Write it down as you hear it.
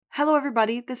Hello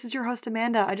everybody, this is your host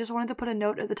Amanda. I just wanted to put a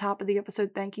note at the top of the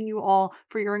episode thanking you all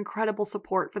for your incredible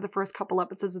support for the first couple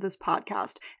episodes of this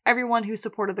podcast. Everyone who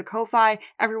supported the Ko-Fi,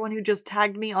 everyone who just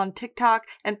tagged me on TikTok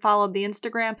and followed the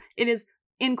Instagram. It is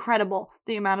incredible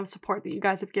the amount of support that you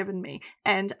guys have given me,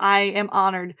 and I am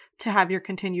honored to have your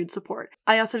continued support.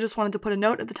 I also just wanted to put a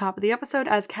note at the top of the episode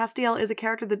as Castiel is a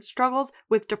character that struggles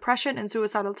with depression and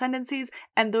suicidal tendencies,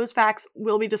 and those facts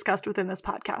will be discussed within this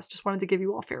podcast. Just wanted to give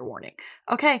you all fair warning.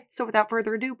 Okay, so without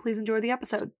further ado, please enjoy the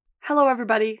episode. Hello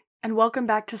everybody, and welcome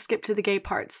back to Skip to the Gay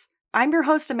Parts. I'm your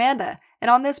host Amanda, and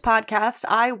on this podcast,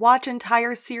 I watch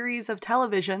entire series of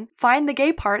television, find the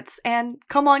gay parts, and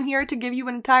come on here to give you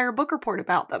an entire book report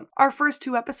about them. Our first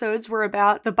two episodes were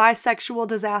about the bisexual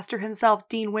disaster himself,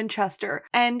 Dean Winchester,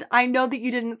 and I know that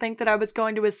you didn't think that I was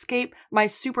going to escape my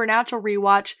Supernatural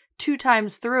rewatch 2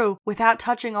 times through without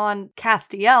touching on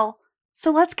Castiel,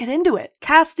 so let's get into it.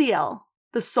 Castiel,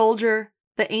 the soldier,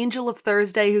 the angel of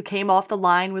Thursday who came off the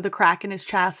line with a crack in his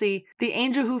chassis, the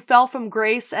angel who fell from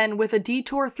grace and with a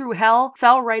detour through hell,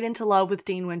 fell right into love with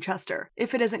Dean Winchester.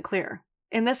 If it isn't clear,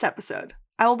 in this episode,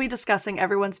 I will be discussing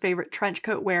everyone's favorite trench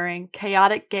coat wearing,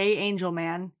 chaotic gay angel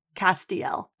man,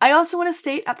 Castiel. I also want to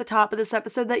state at the top of this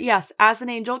episode that yes, as an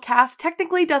angel, Cass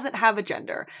technically doesn't have a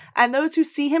gender, and those who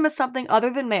see him as something other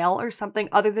than male or something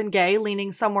other than gay,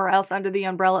 leaning somewhere else under the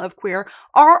umbrella of queer,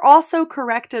 are also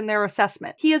correct in their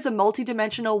assessment. He is a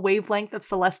multidimensional wavelength of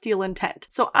celestial intent,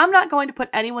 so I'm not going to put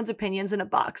anyone's opinions in a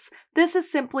box. This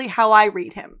is simply how I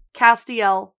read him.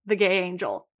 Castiel, the gay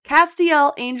angel.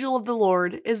 Castiel, Angel of the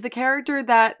Lord, is the character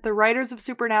that the writers of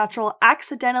Supernatural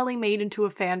accidentally made into a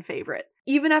fan favorite.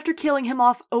 Even after killing him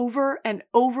off over and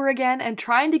over again and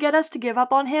trying to get us to give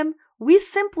up on him, we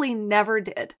simply never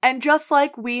did. And just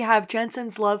like we have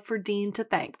Jensen's love for Dean to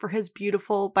thank for his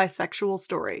beautiful bisexual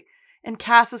story, in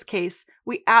Cass's case,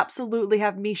 we absolutely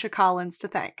have Misha Collins to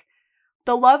thank.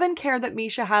 The love and care that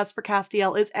Misha has for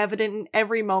Castiel is evident in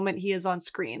every moment he is on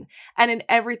screen, and in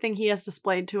everything he has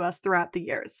displayed to us throughout the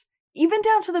years. Even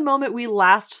down to the moment we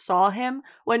last saw him,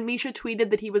 when Misha tweeted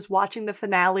that he was watching the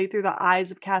finale through the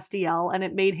eyes of Castiel and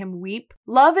it made him weep.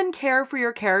 Love and care for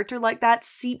your character like that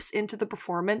seeps into the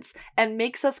performance and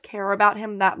makes us care about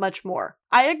him that much more.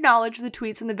 I acknowledge the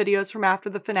tweets and the videos from after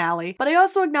the finale, but I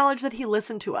also acknowledge that he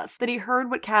listened to us, that he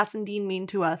heard what Cass and Dean mean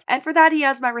to us, and for that he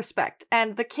has my respect,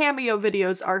 and the cameo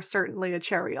videos are certainly a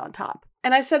cherry on top.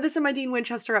 And I said this in my Dean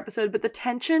Winchester episode, but the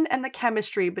tension and the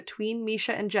chemistry between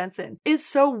Misha and Jensen is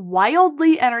so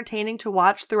wildly entertaining to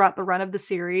watch throughout the run of the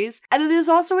series, and it is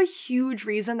also a huge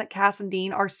reason that Cass and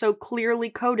Dean are so clearly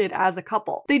coded as a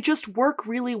couple. They just work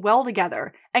really well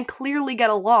together, and clearly get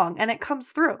along, and it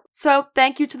comes through. So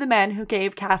thank you to the men who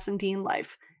gave Cass and Dean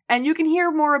life. And you can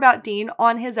hear more about Dean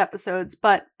on his episodes,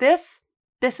 but this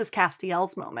is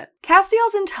Castiel's moment.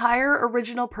 Castiel's entire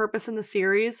original purpose in the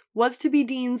series was to be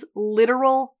Dean's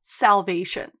literal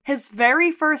salvation. His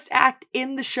very first act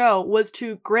in the show was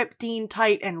to grip Dean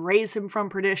tight and raise him from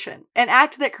perdition. An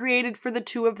act that created for the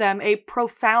two of them a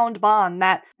profound bond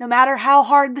that, no matter how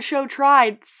hard the show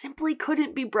tried, simply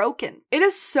couldn't be broken. It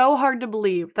is so hard to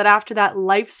believe that after that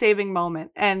life-saving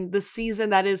moment, and the season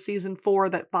that is season 4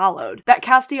 that followed, that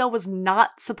Castiel was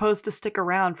not supposed to stick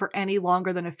around for any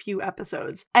longer than a few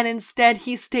episodes. And instead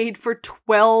he stayed for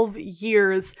 12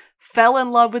 years, fell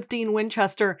in love with Dean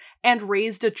Winchester, and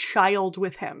raised a child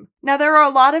with him. Now there are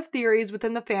a lot of theories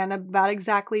within the fandom about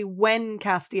exactly when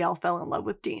Castiel fell in love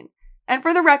with Dean. And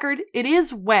for the record, it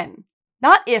is when.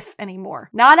 Not if anymore.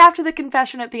 Not after the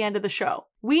confession at the end of the show.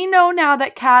 We know now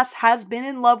that Cass has been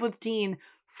in love with Dean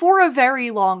for a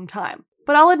very long time.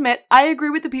 But I'll admit, I agree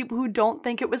with the people who don't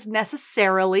think it was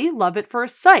necessarily love at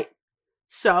first sight.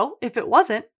 So, if it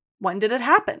wasn't, when did it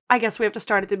happen? I guess we have to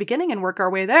start at the beginning and work our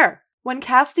way there. When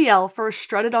Castiel first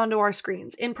strutted onto our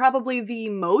screens, in probably the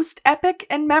most epic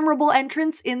and memorable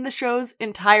entrance in the show's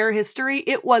entire history,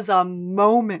 it was a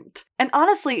moment. And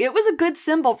honestly, it was a good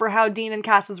symbol for how Dean and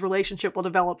Cass's relationship will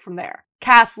develop from there.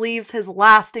 Cass leaves his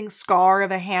lasting scar of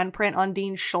a handprint on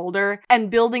Dean's shoulder, and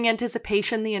building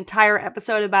anticipation the entire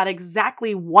episode about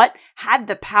exactly what had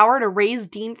the power to raise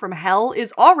Dean from hell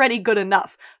is already good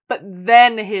enough. But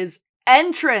then his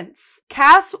entrance!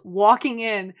 Cass walking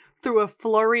in through a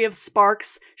flurry of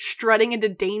sparks, strutting into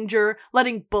danger,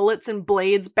 letting bullets and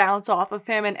blades bounce off of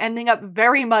him, and ending up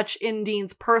very much in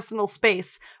Dean's personal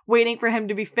space, waiting for him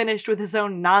to be finished with his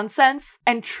own nonsense,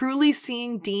 and truly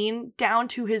seeing Dean down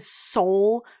to his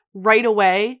soul right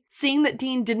away, seeing that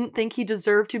Dean didn't think he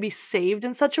deserved to be saved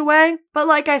in such a way. But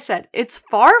like I said, it's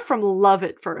far from love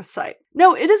at first sight.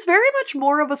 No, it is very much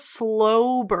more of a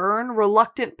slow burn,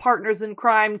 reluctant partners in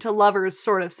crime to lovers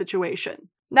sort of situation.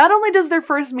 Not only does their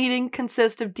first meeting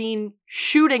consist of Dean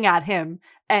shooting at him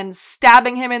and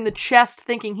stabbing him in the chest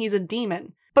thinking he's a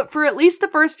demon, but for at least the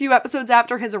first few episodes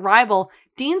after his arrival,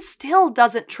 Dean still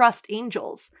doesn't trust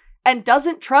angels, and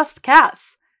doesn't trust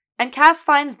Cass. And Cass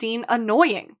finds Dean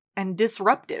annoying, and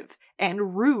disruptive,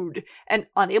 and rude, and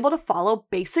unable to follow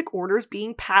basic orders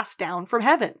being passed down from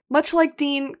heaven. Much like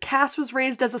Dean, Cass was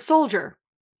raised as a soldier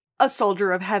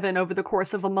of heaven over the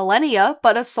course of a millennia,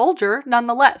 but a soldier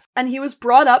nonetheless. And he was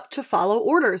brought up to follow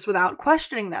orders without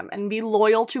questioning them and be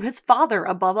loyal to his father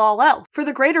above all else. For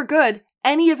the greater good,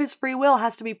 any of his free will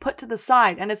has to be put to the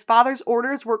side, and his father's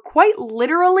orders were quite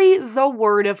literally the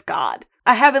word of God.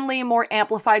 A heavenly, more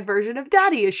amplified version of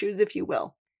daddy issues, if you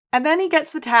will. And then he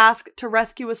gets the task to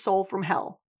rescue a soul from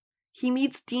hell. He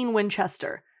meets Dean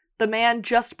Winchester, the man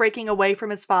just breaking away from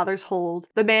his father's hold,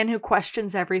 the man who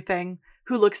questions everything,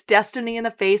 who looks destiny in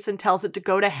the face and tells it to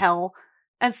go to hell,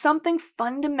 and something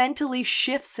fundamentally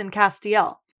shifts in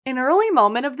Castiel. An early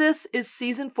moment of this is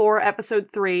season 4, episode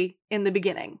 3, In the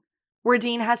Beginning, where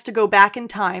Dean has to go back in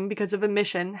time because of a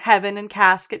mission. Heaven and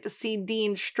Cass get to see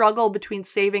Dean struggle between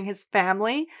saving his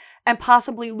family and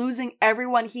possibly losing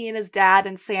everyone he and his dad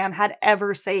and Sam had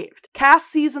ever saved. Cass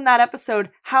sees in that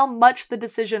episode how much the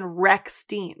decision wrecks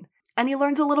Dean, and he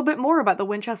learns a little bit more about the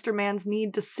Winchester man's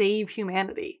need to save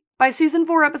humanity. By season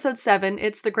 4, episode 7,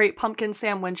 It's the Great Pumpkin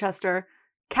Sam Winchester,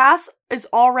 Cass is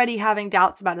already having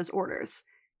doubts about his orders.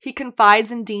 He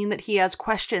confides in Dean that he has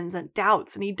questions and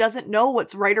doubts, and he doesn't know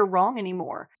what's right or wrong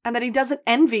anymore, and that he doesn't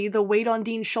envy the weight on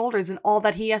Dean's shoulders and all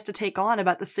that he has to take on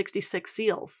about the 66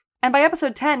 seals. And by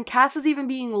episode 10, Cass is even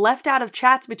being left out of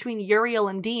chats between Uriel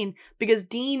and Dean because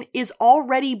Dean is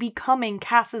already becoming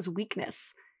Cass's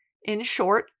weakness. In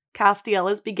short,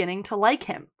 Castiel is beginning to like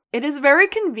him. It is very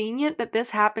convenient that this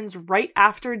happens right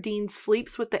after Dean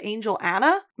sleeps with the angel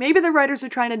Anna. Maybe the writers are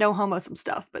trying to no-homo some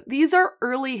stuff, but these are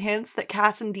early hints that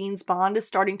Cass and Dean's bond is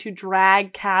starting to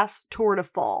drag Cass toward a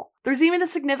fall. There's even a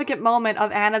significant moment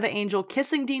of Anna the angel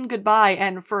kissing Dean goodbye,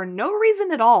 and for no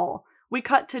reason at all, we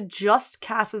cut to just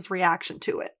Cass's reaction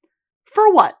to it.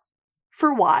 For what?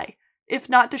 For why? If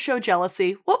not to show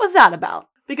jealousy, what was that about?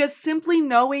 Because simply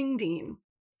knowing Dean,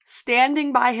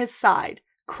 standing by his side,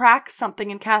 cracks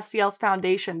something in Castiel's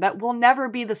foundation that will never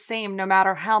be the same no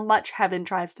matter how much heaven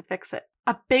tries to fix it.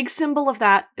 A big symbol of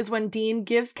that is when Dean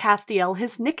gives Castiel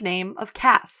his nickname of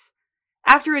Cass.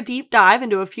 After a deep dive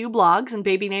into a few blogs and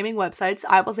baby naming websites,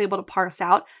 I was able to parse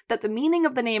out that the meaning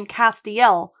of the name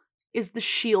Castiel is the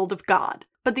shield of God.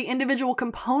 But the individual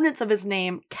components of his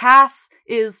name, Cass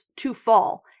is to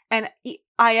fall, and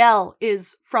Il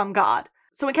is from God.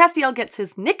 So when Castiel gets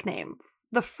his nickname,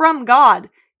 the from God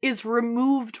is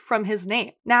removed from his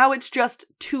name. Now it's just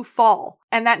to fall,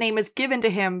 and that name is given to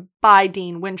him by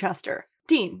Dean Winchester.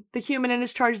 Dean, the human in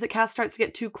his charge that Cass starts to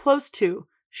get too close to,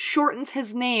 shortens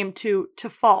his name to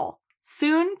fall.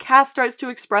 Soon, Cass starts to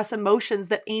express emotions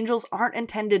that angels aren't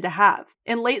intended to have.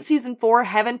 In late season 4,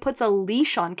 Heaven puts a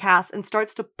leash on Cass and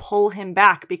starts to pull him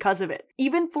back because of it,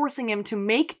 even forcing him to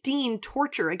make Dean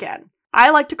torture again.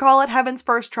 I like to call it Heaven's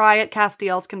first try at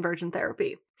Castiel's conversion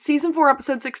therapy. Season 4,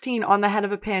 episode 16, On the Head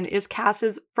of a Pin, is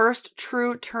Cass's first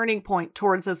true turning point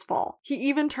towards his fall. He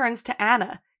even turns to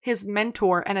Anna, his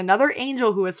mentor, and another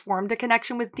angel who has formed a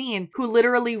connection with Dean, who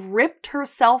literally ripped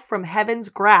herself from Heaven's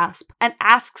grasp and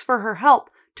asks for her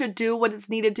help to do what is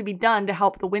needed to be done to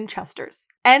help the Winchesters.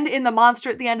 And in the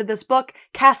monster at the end of this book,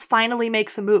 Cass finally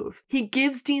makes a move. He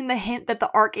gives Dean the hint that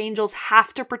the archangels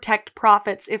have to protect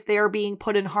prophets if they are being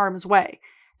put in harm's way.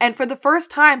 And for the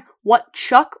first time, what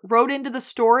Chuck wrote into the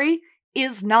story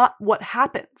is not what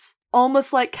happens.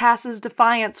 Almost like Cass's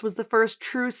defiance was the first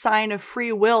true sign of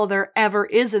free will there ever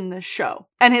is in this show.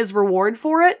 And his reward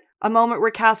for it? A moment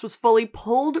where Cass was fully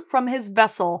pulled from his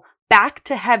vessel back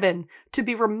to heaven to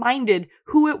be reminded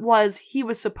who it was he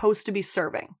was supposed to be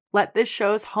serving. Let this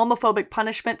show's homophobic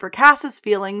punishment for Cass's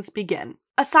feelings begin.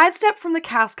 A sidestep from the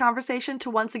Cass conversation to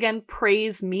once again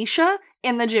praise Misha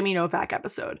in the Jimmy Novak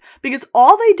episode, because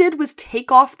all they did was take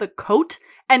off the coat,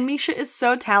 and Misha is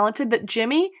so talented that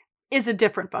Jimmy is a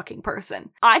different fucking person.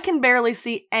 I can barely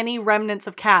see any remnants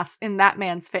of Cass in that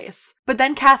man's face. But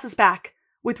then Cass is back,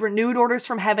 with renewed orders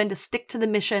from Heaven to stick to the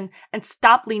mission and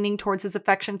stop leaning towards his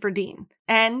affection for Dean.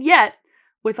 And yet,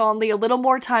 with only a little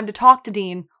more time to talk to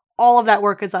Dean, all of that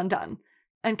work is undone.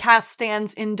 And Cass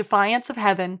stands in defiance of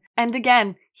Heaven, and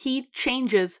again, he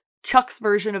changes Chuck's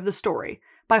version of the story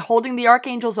by holding the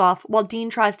archangels off while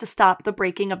Dean tries to stop the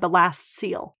breaking of the last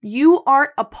seal. "You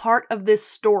aren't a part of this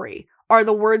story," are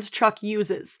the words Chuck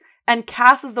uses, and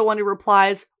Cass is the one who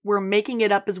replies, "We're making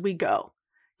it up as we go."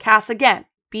 Cass again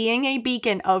being a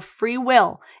beacon of free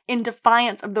will in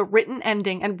defiance of the written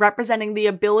ending and representing the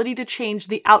ability to change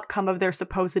the outcome of their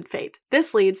supposed fate.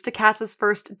 This leads to Cass's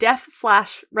first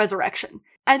death/resurrection.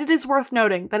 And it is worth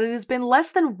noting that it has been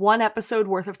less than one episode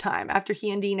worth of time after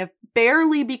he and Dean have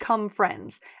barely become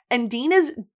friends, and Dean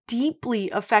is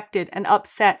deeply affected and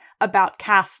upset about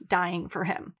Cass dying for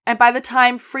him. And by the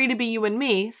time Free to Be You and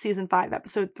Me, season 5,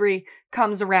 episode 3,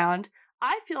 comes around,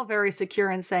 I feel very secure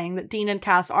in saying that Dean and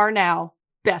Cass are now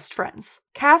best friends.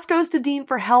 Cass goes to Dean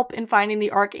for help in finding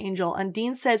the Archangel, and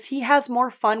Dean says he has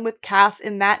more fun with Cass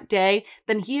in that day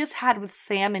than he has had with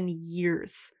Sam in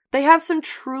years. They have some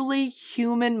truly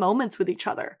human moments with each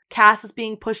other. Cass is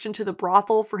being pushed into the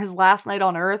brothel for his last night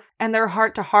on Earth, and their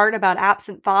heart-to-heart about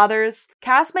absent fathers.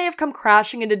 Cass may have come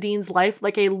crashing into Dean's life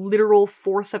like a literal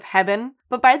force of heaven,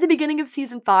 but by the beginning of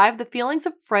season 5, the feelings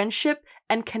of friendship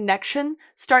and connection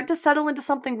start to settle into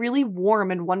something really warm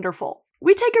and wonderful.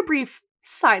 We take a brief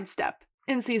sidestep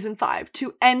in season 5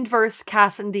 to end verse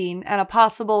Cass and Dean and a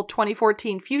possible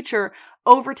 2014 future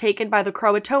overtaken by the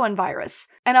Croatoan virus.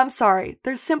 And I'm sorry,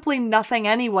 there's simply nothing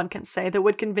anyone can say that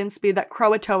would convince me that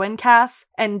Croatoan Cass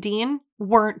and Dean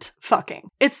weren't fucking.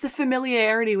 It's the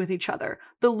familiarity with each other,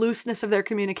 the looseness of their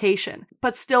communication,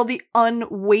 but still the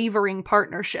unwavering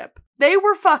partnership. They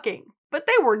were fucking, but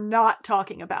they were not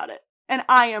talking about it. And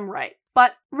I am right.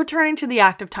 But returning to the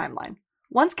active timeline.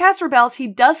 Once Cass rebels, he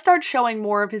does start showing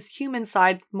more of his human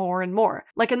side more and more.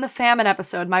 Like in the famine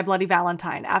episode, My Bloody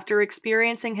Valentine, after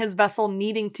experiencing his vessel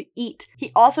needing to eat.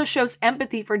 He also shows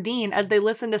empathy for Dean as they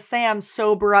listen to Sam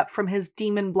sober up from his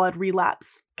demon blood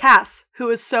relapse. Cass, who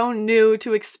is so new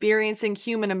to experiencing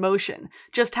human emotion,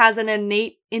 just has an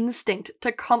innate instinct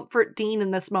to comfort Dean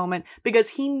in this moment because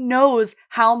he knows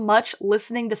how much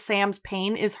listening to Sam's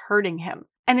pain is hurting him.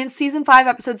 And in season 5,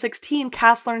 episode 16,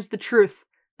 Cass learns the truth.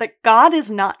 That God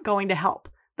is not going to help,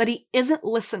 that he isn't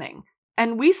listening.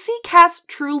 And we see Cass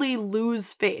truly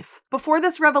lose faith. Before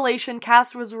this revelation,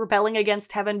 Cass was rebelling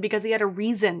against heaven because he had a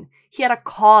reason. He had a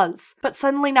cause. But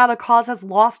suddenly now the cause has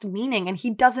lost meaning and he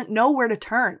doesn't know where to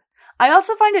turn. I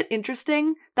also find it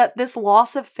interesting that this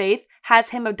loss of faith has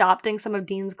him adopting some of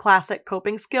Dean's classic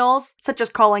coping skills, such as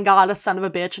calling God a son of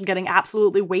a bitch and getting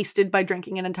absolutely wasted by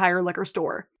drinking an entire liquor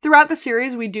store. Throughout the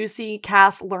series, we do see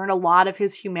Cass learn a lot of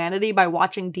his humanity by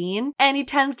watching Dean, and he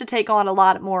tends to take on a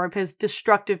lot more of his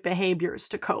destructive behaviors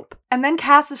to cope. And then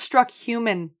Cass is struck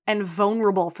human and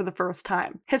vulnerable for the first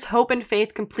time. His hope and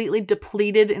faith completely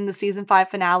depleted in the season 5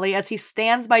 finale as he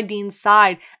stands by Dean's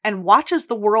side and watches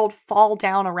the world fall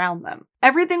down around them.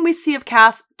 Everything we see of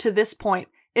Cass to this point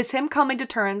is him coming to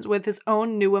terms with his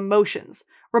own new emotions,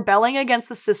 rebelling against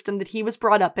the system that he was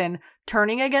brought up in,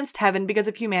 turning against heaven because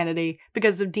of humanity,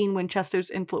 because of Dean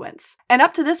Winchester's influence. And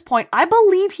up to this point, I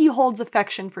believe he holds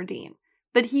affection for Dean,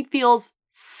 that he feels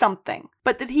something,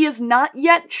 but that he is not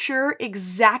yet sure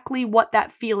exactly what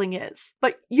that feeling is.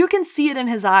 But you can see it in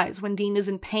his eyes when Dean is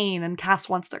in pain and Cass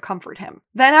wants to comfort him.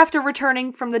 Then after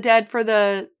returning from the dead for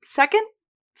the second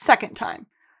time,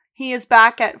 he is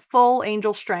back at full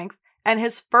angel strength, and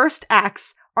his first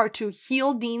acts are to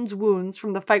heal Dean's wounds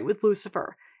from the fight with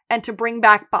Lucifer, and to bring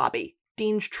back Bobby,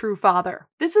 Dean's true father.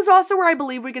 This is also where I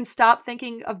believe we can stop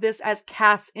thinking of this as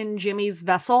Cass in Jimmy's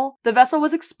vessel. The vessel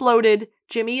was exploded,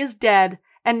 Jimmy is dead,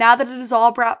 and now that it is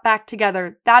all brought back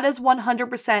together, that is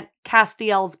 100%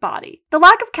 Castiel's body. The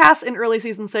lack of Cass in early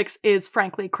season 6 is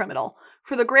frankly criminal.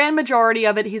 For the grand majority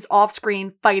of it, he's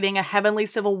off-screen fighting a heavenly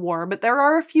civil war, but there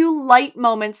are a few light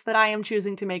moments that I am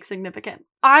choosing to make significant.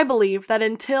 I believe that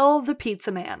until the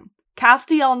Pizza Man,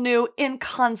 Castiel knew in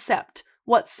concept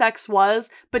what sex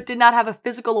was, but did not have a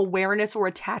physical awareness or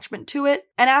attachment to it.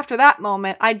 And after that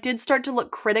moment, I did start to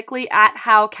look critically at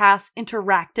how Cass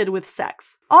interacted with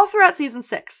sex. All throughout season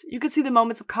 6, you can see the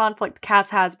moments of conflict Cass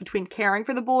has between caring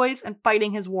for the boys and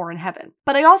fighting his war in heaven.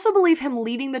 But I also believe him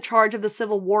leading the charge of the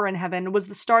civil war in heaven was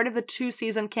the start of the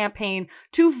 2-season campaign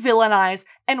to villainize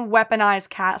and weaponize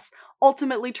Cass,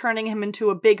 ultimately turning him into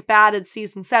a big bad in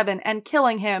season 7 and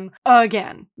killing him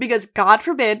again. Because God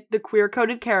forbid the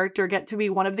queer-coded character get to be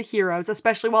one of the heroes,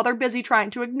 especially while they're busy trying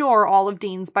to ignore all of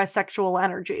Dean's bisexual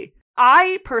energy.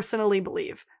 I personally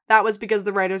believe that was because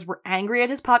the writers were angry at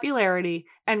his popularity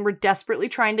and were desperately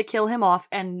trying to kill him off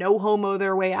and no homo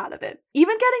their way out of it.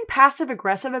 Even getting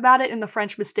passive-aggressive about it in the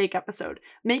French Mistake episode,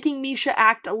 making Misha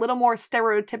act a little more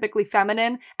stereotypically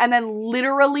feminine, and then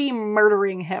literally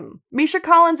murdering him. Misha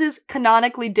Collins is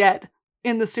canonically dead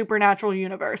in the Supernatural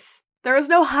universe. There is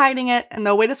no hiding it and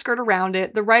no way to skirt around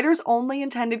it. The writers only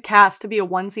intended Cass to be a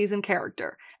one-season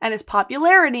character, and his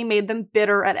popularity made them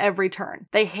bitter at every turn.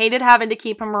 They hated having to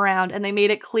keep him around, and they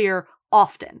made it clear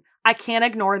often. I can't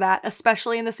ignore that,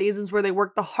 especially in the seasons where they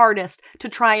work the hardest to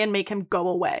try and make him go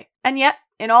away. And yet,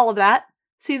 in all of that,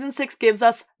 Season 6 gives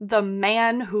us the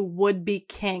man who would be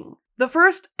king. The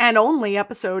first and only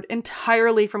episode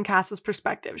entirely from Cass's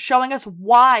perspective, showing us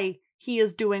why he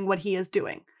is doing what he is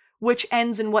doing, which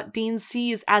ends in what Dean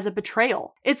sees as a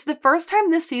betrayal. It's the first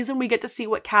time this season we get to see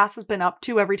what Cass has been up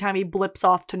to every time he blips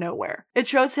off to nowhere. It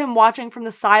shows him watching from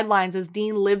the sidelines as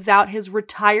Dean lives out his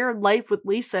retired life with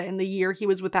Lisa in the year he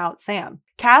was without Sam.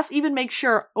 Cass even makes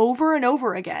sure over and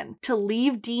over again to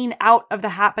leave Dean out of the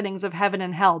happenings of heaven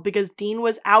and hell because Dean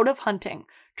was out of hunting,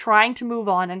 trying to move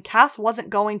on, and Cass wasn't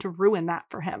going to ruin that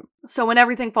for him. So when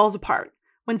everything falls apart,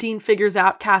 when Dean figures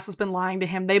out Cass has been lying to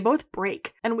him, they both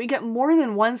break, and we get more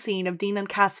than one scene of Dean and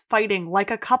Cass fighting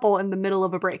like a couple in the middle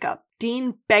of a breakup.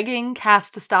 Dean begging Cass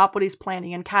to stop what he's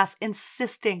planning, and Cass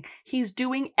insisting he's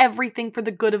doing everything for the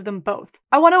good of them both.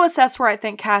 I want to assess where I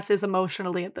think Cass is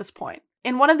emotionally at this point.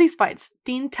 In one of these fights,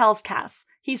 Dean tells Cass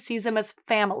he sees him as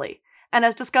family. And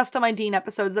as discussed on my Dean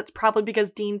episodes, that's probably because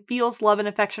Dean feels love and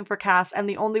affection for Cass, and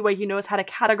the only way he knows how to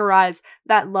categorize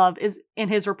that love is in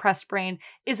his repressed brain,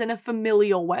 is in a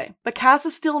familial way. But Cass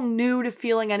is still new to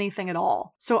feeling anything at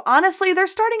all. So honestly, they're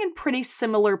starting in pretty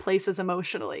similar places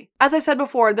emotionally. As I said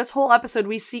before, this whole episode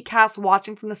we see Cass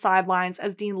watching from the sidelines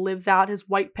as Dean lives out his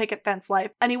white picket fence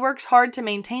life, and he works hard to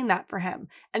maintain that for him.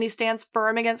 And he stands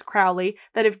firm against Crowley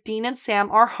that if Dean and Sam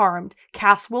are harmed,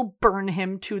 Cass will burn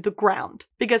him to the ground.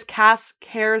 Because Cass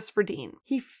cares for Dean.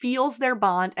 He feels their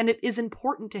bond and it is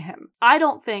important to him. I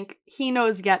don't think he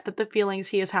knows yet that the feelings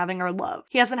he is having are love.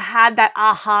 He hasn't had that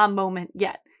aha moment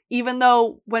yet. Even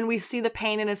though when we see the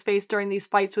pain in his face during these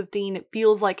fights with Dean, it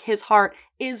feels like his heart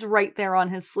is right there on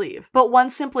his sleeve. But one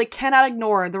simply cannot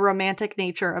ignore the romantic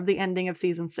nature of the ending of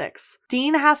season 6.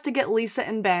 Dean has to get Lisa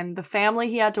and Ben, the family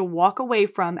he had to walk away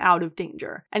from, out of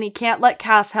danger. And he can't let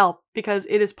Cass help because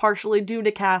it is partially due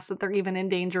to Cass that they're even in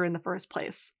danger in the first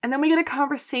place. And then we get a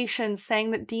conversation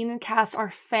saying that Dean and Cass are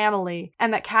family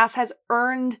and that Cass has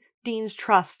earned Dean's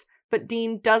trust, but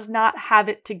Dean does not have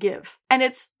it to give. And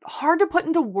it's hard to put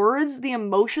into words the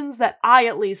emotions that I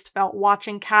at least felt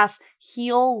watching Cass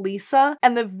heal Lisa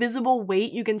and the visible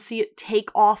weight you can see it take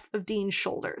off of Dean's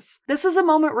shoulders. This is a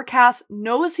moment where Cass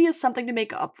knows he has something to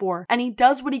make up for, and he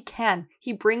does what he can.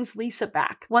 He brings Lisa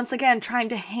back, once again trying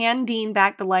to hand Dean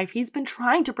back the life he's been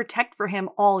trying to protect for him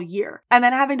all year, and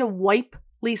then having to wipe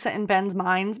Lisa and Ben's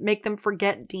minds, make them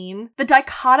forget Dean. The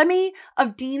dichotomy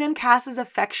of Dean and Cass's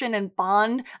affection and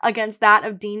bond against that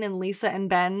of Dean and Lisa and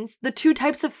Ben's, the two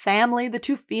types of family, the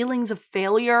two feelings of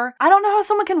failure. I don't know how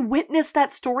someone can witness that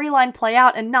storyline play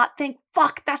out and not think,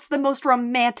 fuck, that's the most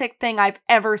romantic thing I've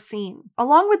ever seen.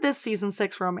 Along with this season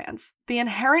 6 romance, the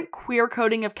inherent queer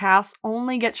coding of Cass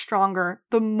only gets stronger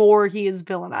the more he is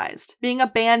villainized. Being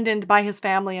abandoned by his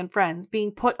family and friends,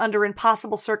 being put under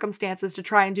impossible circumstances to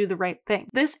try and do the right thing.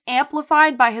 This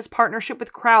amplified by his partnership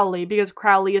with Crowley, because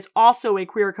Crowley is also a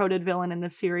queer-coded villain in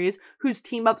this series, whose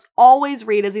team-ups always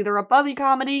read as either a buddy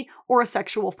comedy or a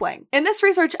sexual fling. In this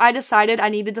research, I decided I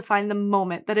needed to find the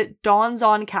moment that it dawns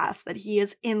on Cass that he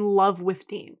is in love with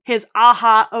Dean. His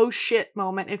aha, oh shit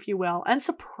moment, if you will. And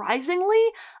surprisingly,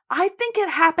 I think it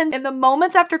happened in the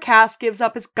moments after Cass gives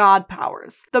up his god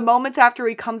powers. The moments after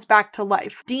he comes back to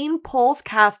life. Dean pulls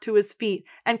Cass to his feet,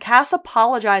 and Cass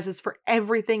apologizes for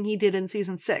everything he did in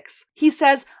season 6. He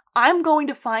says, I'm going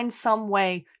to find some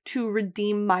way to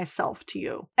redeem myself to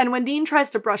you. And when Dean tries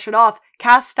to brush it off,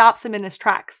 Cass stops him in his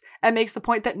tracks and makes the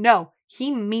point that no,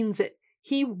 he means it.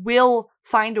 He will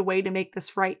find a way to make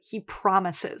this right. He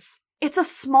promises. It's a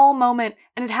small moment,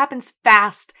 and it happens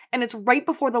fast, and it's right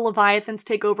before the Leviathans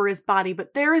take over his body,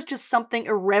 but there is just something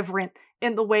irreverent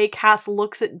in the way Cass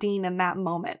looks at Dean in that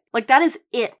moment. Like, that is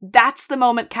it. That's the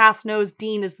moment Cass knows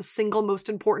Dean is the single most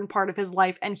important part of his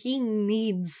life, and he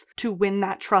needs to win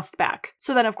that trust back.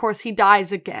 So then, of course, he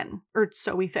dies again, or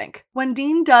so we think. When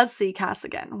Dean does see Cass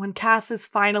again, when Cass is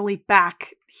finally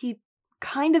back, he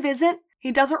kind of isn't.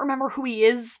 He doesn't remember who he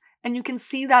is, and you can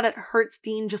see that it hurts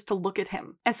Dean just to look at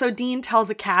him. And so Dean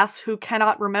tells a Cass who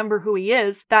cannot remember who he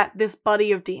is that this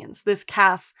buddy of Dean's, this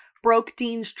Cass, broke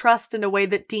Dean's trust in a way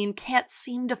that Dean can't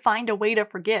seem to find a way to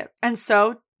forgive. And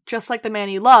so, just like the man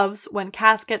he loves, when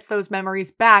Cass gets those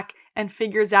memories back and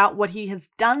figures out what he has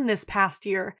done this past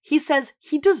year, he says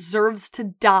he deserves to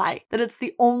die, that it's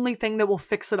the only thing that will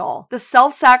fix it all. The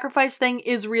self-sacrifice thing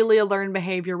is really a learned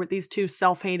behavior with these two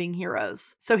self-hating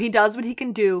heroes. So he does what he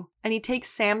can do, and he takes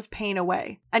Sam's pain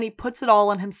away, and he puts it all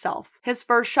on himself. His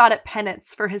first shot at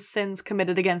penance for his sins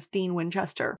committed against Dean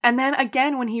Winchester. And then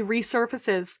again, when he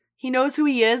resurfaces, He knows who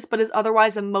he is, but is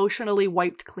otherwise emotionally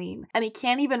wiped clean. And he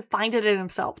can't even find it in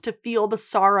himself to feel the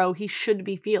sorrow he should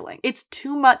be feeling. It's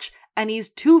too much, and he's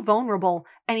too vulnerable,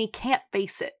 and he can't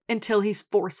face it until he's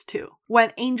forced to.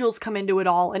 When angels come into it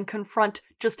all and confront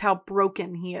just how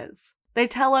broken he is. They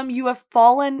tell him, "You have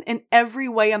fallen in every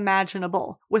way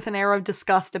imaginable," with an air of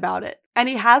disgust about it. And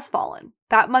he has fallen.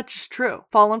 That much is true.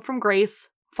 Fallen from grace,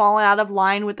 fallen out of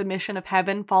line with the mission of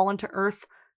heaven, fallen to earth,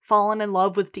 fallen in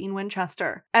love with Dean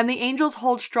Winchester. And the angels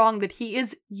hold strong that he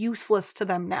is useless to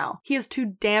them now. He is too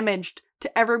damaged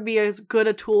to ever be as good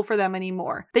a tool for them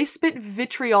anymore. They spit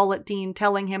vitriol at Dean,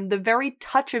 telling him, "The very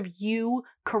touch of you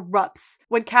corrupts.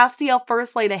 When Castiel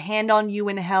first laid a hand on you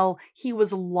in hell, he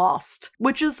was lost."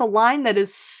 Which is a line that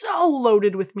is so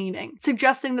loaded with meaning,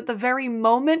 suggesting that the very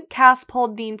moment Cass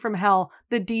pulled Dean from hell,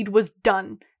 the deed was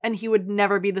done, and he would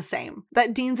never be the same.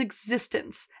 That Dean's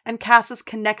existence and Cass's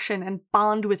connection and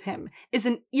bond with him is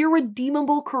an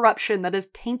irredeemable corruption that has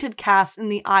tainted Cass in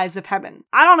the eyes of heaven.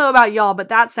 I don't know about y'all, but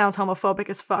that sounds homophobic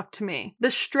as fuck to me.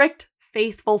 The strict,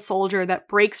 faithful soldier that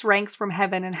breaks ranks from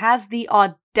heaven and has the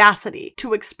audacity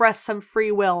to express some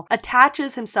free will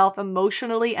attaches himself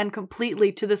emotionally and completely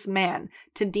to this man,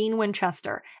 to Dean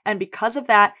Winchester, and because of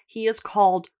that, he is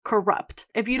called corrupt.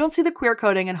 If you don't see the queer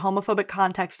coding and homophobic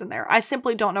context in there, I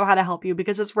simply don't know how to help you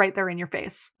because it's right there in your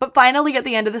face. But finally, at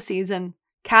the end of the season,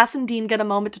 Cass and Dean get a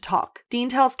moment to talk. Dean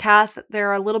tells Cass that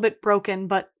they're a little bit broken,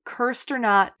 but cursed or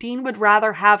not, Dean would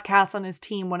rather have Cass on his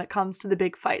team when it comes to the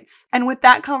big fights. And with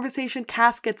that conversation,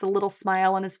 Cass gets a little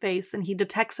smile on his face and he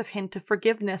detects a hint of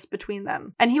forgiveness between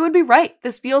them. And he would be right.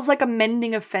 This feels like a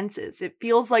mending of fences. It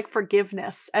feels like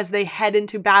forgiveness as they head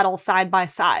into battle side by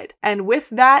side. And with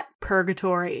that,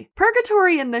 purgatory.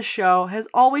 Purgatory in this show has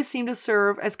always seemed to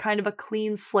serve as kind of a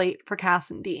clean slate for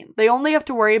Cass and Dean. They only have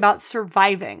to worry about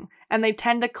surviving, and they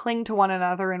tend to cling to one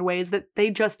another in ways that they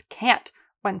just can't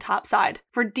when topside.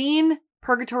 For Dean,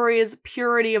 purgatory is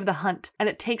purity of the hunt, and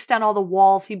it takes down all the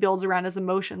walls he builds around his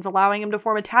emotions, allowing him to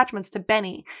form attachments to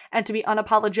Benny and to be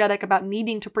unapologetic about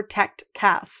needing to protect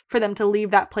Cass, for them to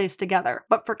leave that place together.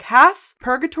 But for Cass,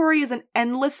 purgatory is an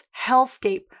endless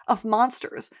hellscape of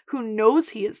monsters who knows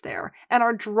he is there and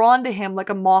are drawn to him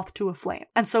like a moth to a flame.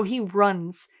 And so he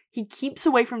runs. He keeps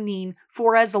away from Dean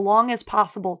for as long as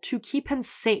possible to keep him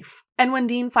safe. And when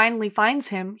Dean finally finds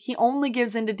him, he only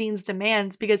gives in to Dean's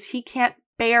demands because he can't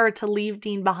bear to leave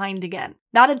Dean behind again.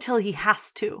 Not until he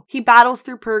has to. He battles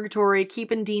through purgatory,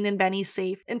 keeping Dean and Benny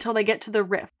safe until they get to the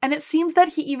rift. And it seems that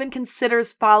he even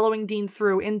considers following Dean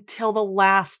through until the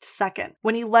last second,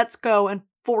 when he lets go and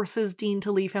forces Dean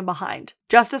to leave him behind.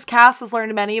 Just as Cass has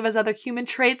learned many of his other human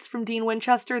traits from Dean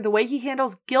Winchester, the way he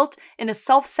handles guilt in a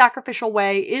self-sacrificial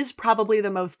way is probably the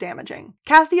most damaging.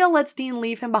 Castiel lets Dean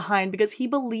leave him behind because he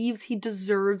believes he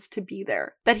deserves to be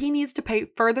there, that he needs to pay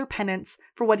further penance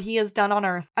for what he has done on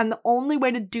Earth, and the only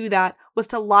way to do that was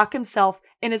to lock himself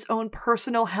in his own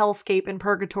personal hellscape in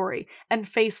purgatory and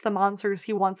face the monsters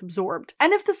he once absorbed.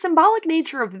 And if the symbolic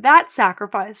nature of that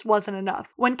sacrifice wasn't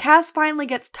enough, when Cass finally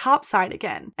gets topside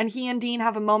again, and he and Dean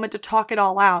have a moment to talk it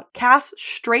all out, Cass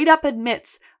straight up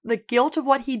admits the guilt of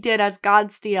what he did as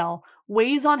Godstiel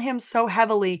weighs on him so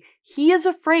heavily, he is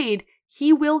afraid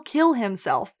he will kill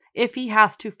himself if he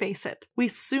has to face it. We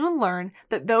soon learn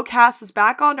that though Cass is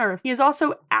back on Earth, he is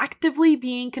also actively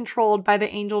being controlled by the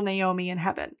angel Naomi in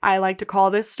heaven. I like to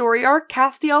call this story arc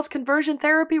Castiel's conversion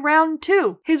therapy round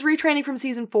 2. His retraining from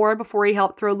season 4 before he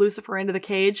helped throw Lucifer into the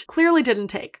cage clearly didn't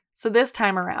take. So this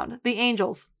time around, the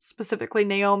angels, specifically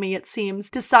Naomi it seems,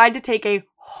 decide to take a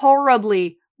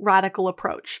horribly radical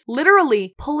approach,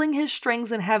 literally pulling his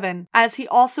strings in heaven as he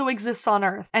also exists on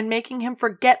Earth and making him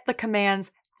forget the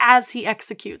commands as he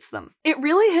executes them. It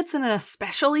really hits in an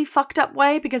especially fucked up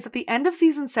way because at the end of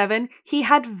season 7, he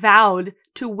had vowed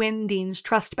to win Dean's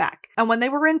trust back. And when they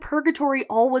were in purgatory,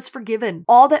 all was forgiven.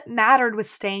 All that mattered was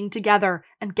staying together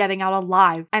and getting out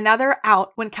alive. And now they're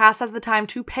out when Cass has the time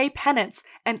to pay penance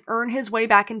and earn his way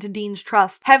back into Dean's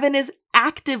trust. Heaven is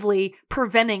actively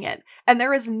preventing it, and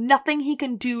there is nothing he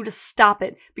can do to stop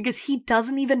it because he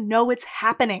doesn't even know it's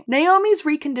happening. Naomi's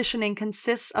reconditioning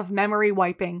consists of memory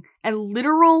wiping and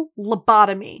literal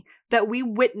lobotomy that we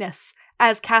witness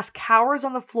as Cass cowers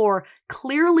on the floor,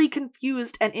 clearly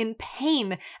confused and in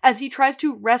pain as he tries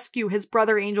to rescue his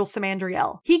brother angel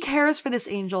Samandriel. He cares for this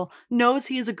angel, knows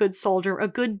he is a good soldier, a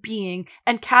good being,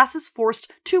 and Cass is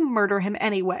forced to murder him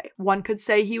anyway. One could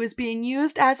say he was being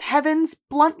used as heaven's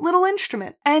blunt little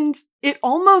instrument. And it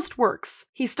almost works.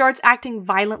 He starts acting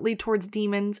violently towards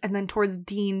demons and then towards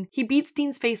Dean. He beats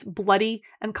Dean's face bloody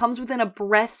and comes within a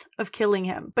breath of killing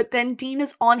him. But then Dean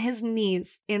is on his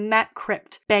knees in that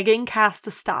crypt, begging Cass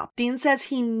to stop. Dean says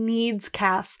he needs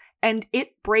Cass and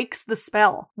it breaks the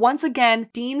spell. Once again,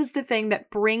 Dean is the thing that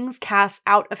brings Cass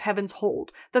out of Heaven's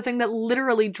hold, the thing that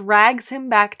literally drags him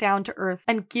back down to Earth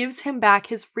and gives him back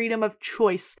his freedom of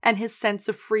choice and his sense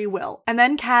of free will. And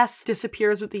then Cass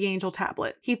disappears with the Angel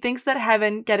Tablet. He thinks that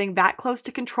Heaven getting that close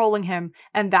to controlling him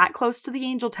and that close to the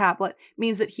Angel Tablet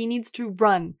means that he needs to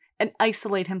run and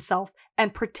isolate himself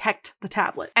and protect the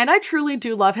tablet. And I truly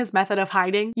do love his method of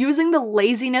hiding, using the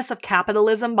laziness of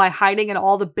capitalism by hiding in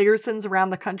all the Biggersons around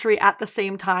the country at the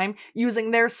same time, using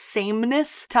their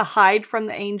sameness to hide from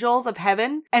the angels of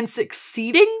heaven, and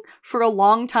succeeding for a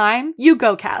long time. You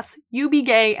go, Cass. You be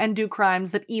gay and do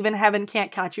crimes that even heaven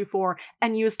can't catch you for,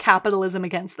 and use capitalism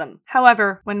against them.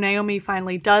 However, when Naomi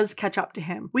finally does catch up to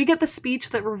him, we get the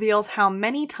speech that reveals how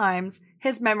many times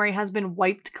his memory has been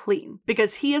wiped clean,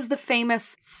 because he is the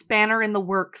famous spanner in the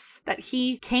works, that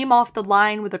he came off the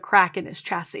line with a crack in his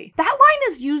chassis. That line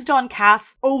is used on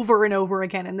Cass over and over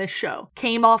again in this show.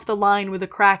 Came off the line with a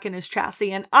crack in his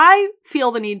chassis, and I feel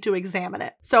the need to examine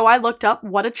it. So I looked up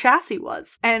what a chassis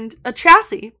was. And a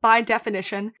chassis, by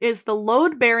definition, is the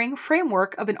load-bearing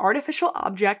framework of an artificial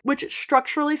object which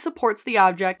structurally supports the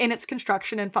object in its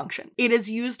construction and function. It is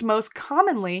used most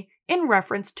commonly in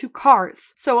reference to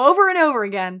cars. So over and over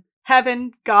again,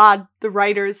 Heaven, God, the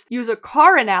writers use a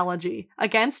car analogy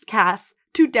against Cass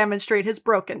to demonstrate his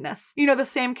brokenness. You know, the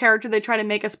same character they try to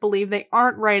make us believe they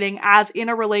aren't writing as in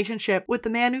a relationship with the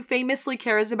man who famously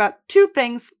cares about two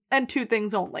things and two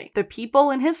things only: the people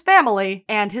in his family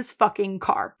and his fucking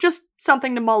car. Just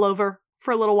something to mull over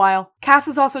for a little while. Cass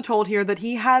is also told here that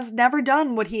he has never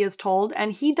done what he is told,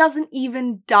 and he doesn't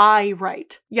even die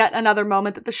right. Yet another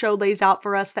moment that the show lays out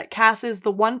for us that Cass is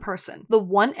the one person, the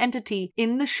one entity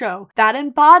in the show that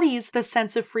embodies the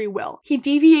sense of free will. He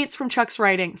deviates from Chuck's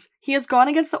writings. He has gone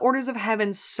against the orders of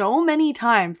heaven so many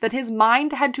times that his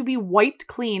mind had to be wiped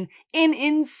clean an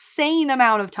insane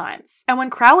amount of times. And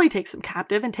when Crowley takes him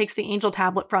captive and takes the Angel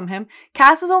Tablet from him,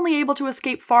 Cass is only able to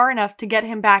escape far enough to get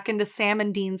him back into Sam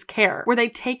and Dean's care, where they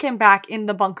take him back in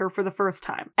the bunker for the first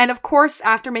time. And of course,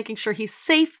 after making sure he's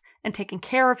safe and taking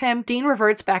care of him, Dean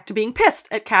reverts back to being pissed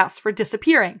at Cass for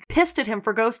disappearing, pissed at him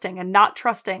for ghosting and not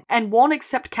trusting, and won't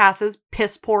accept Cass's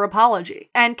piss-poor apology.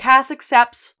 And Cass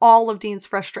accepts all of Dean's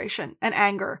frustration and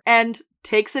anger, and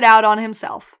takes it out on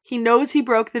himself. He knows he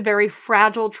broke the very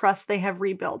fragile trust they have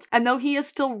rebuilt, and though he is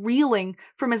still reeling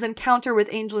from his encounter with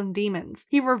angels and demons,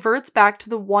 he reverts back to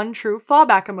the one true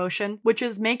fallback emotion, which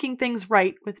is making things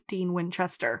right with Dean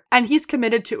Winchester. And he's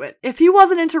committed to it. If he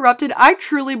wasn't interrupted, I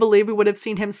truly believe we would have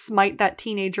seen him smite that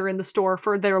teenager in the store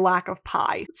for their lack of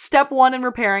pie. Step one in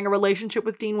repairing a relationship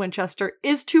with Dean Winchester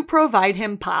is to provide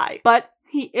him pie. But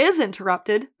he is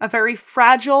interrupted, a very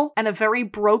fragile and a very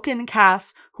broken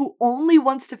Cass who only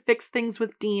wants to fix things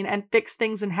with Dean and fix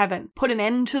things in heaven, put an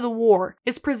end to the war,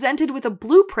 is presented with a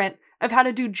blueprint of how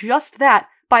to do just that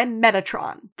by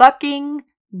Metatron. Fucking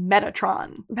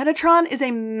Metatron. Metatron is a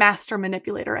master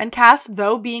manipulator, and Cass,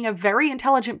 though being a very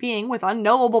intelligent being with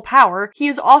unknowable power, he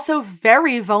is also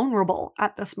very vulnerable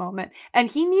at this moment, and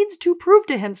he needs to prove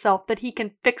to himself that he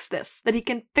can fix this, that he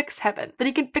can fix heaven, that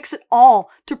he can fix it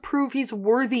all to prove he's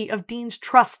worthy of Dean's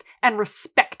trust and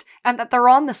respect, and that they're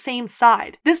on the same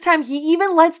side. This time, he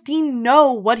even lets Dean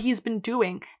know what he's been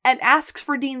doing, and asks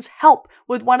for Dean's help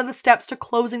with one of the steps to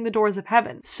closing the doors of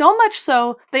heaven. So much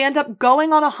so, they end up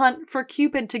going on a hunt for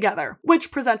Cupid together, which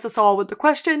presents us all with the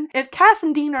question, if Cass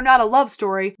and Dean are not a love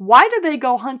story, why did they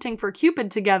go hunting for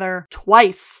Cupid together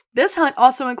twice? This hunt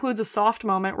also includes a soft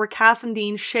moment where Cass and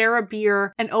Dean share a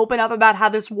beer and open up about how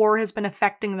this war has been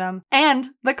affecting them, and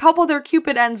the couple their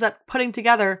Cupid ends up putting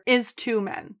together is two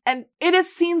men. And it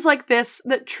is scenes like this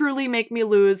that truly make me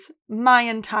lose my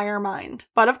entire mind.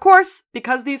 But of course,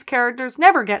 because these characters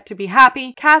never get to be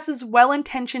happy, Cass's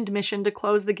well-intentioned mission to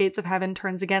close the gates of heaven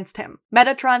turns against him.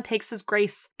 Metatron takes his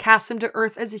grace, casts him to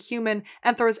Earth as a human,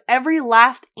 and throws every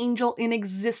last angel in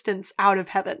existence out of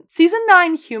heaven. Season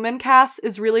 9 human Cass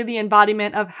is really the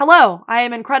embodiment of, hello, I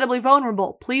am incredibly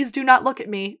vulnerable, please do not look at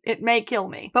me, it may kill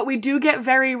me. But we do get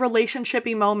very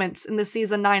relationshipy moments in the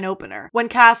season 9 opener, when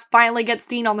Cass finally gets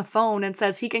Dean on the phone and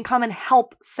says he can come and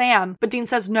help Sam, but Dean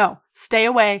says no. Stay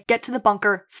away, get to the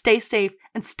bunker, stay safe,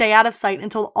 and stay out of sight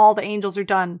until all the angels are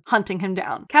done hunting him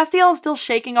down. Castiel is still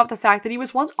shaking off the fact that he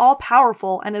was once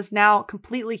all-powerful and is now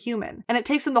completely human, and it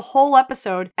takes him the whole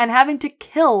episode and having to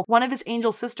kill one of his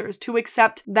angel sisters to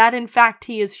accept that in fact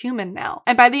he is human now.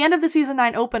 And by the end of the season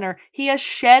 9 opener, he has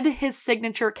shed his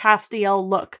signature Castiel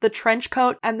look. The trench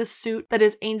coat and the suit that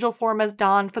his angel form has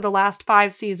donned for the last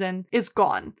 5 seasons is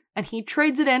gone. and he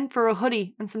trades it in for a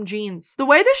hoodie and some jeans. The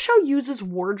way this show uses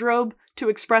wardrobe to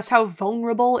express how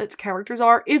vulnerable its characters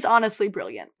are is honestly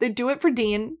brilliant. They do it for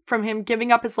Dean, from him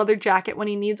giving up his leather jacket when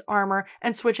he needs armor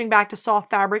and switching back to soft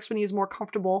fabrics when he's more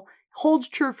comfortable, holds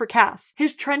true for Cass.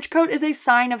 His trench coat is a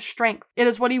sign of strength. It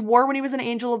is what he wore when he was an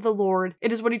angel of the Lord.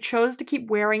 It is what he chose to keep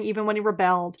wearing even when he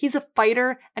rebelled. He's a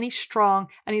fighter, and he's strong,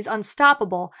 and he's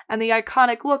unstoppable, and the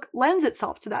iconic look lends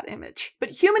itself to that image.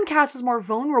 But human Cass is more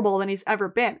vulnerable than he's ever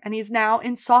been, and he's now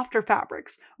in softer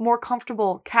fabrics, more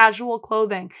comfortable, casual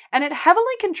clothing, and it heavily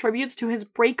contributes to his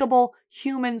breakable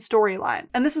human storyline.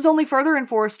 And this is only further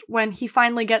enforced when he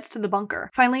finally gets to the bunker,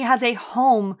 finally has a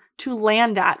home to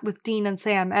land at with Dean and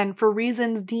Sam, and for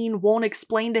reasons Dean won't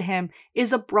explain to him,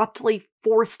 is abruptly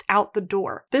forced out the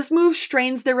door. This move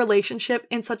strains their relationship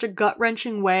in such a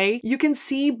gut-wrenching way. You can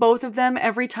see both of them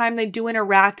every time they do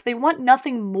interact. They want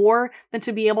nothing more than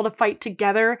to be able to fight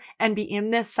together and be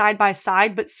in this side by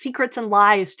side, but secrets and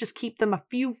lies just keep them a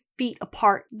few feet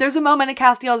apart. There's a moment in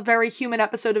Castiel's very human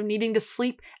episode of needing to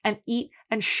sleep and eat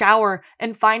and shower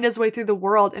and find his way through the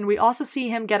world, and we also see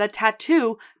him get a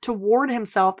tattoo to ward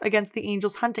himself against the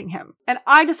angels hunting him. And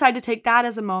I decide to take that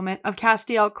as a moment of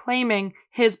Castiel claiming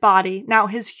his body, now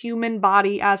his human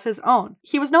body, as his own.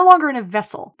 He was no longer in a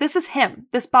vessel. This is him.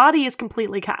 This body is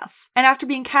completely Cass. And after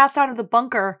being cast out of the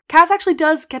bunker, Cass actually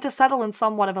does get to settle in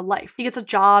somewhat of a life. He gets a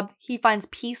job, he finds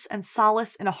peace and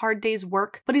solace in a hard day's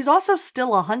work, but he's also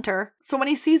still a hunter. So when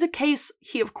he sees a case,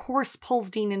 he of course pulls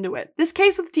Dean into it. This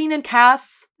case with Dean and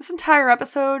Cass, this entire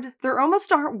episode, there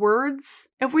almost aren't words.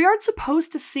 If we aren't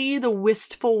supposed to see the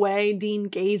wistful way Dean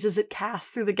gazes at Cass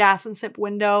through the gas and sip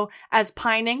window as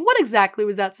pining, what exactly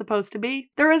was that supposed to be?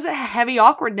 There is a heavy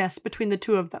awkwardness between the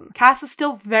two of them. Cass is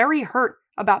still very hurt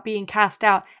about being cast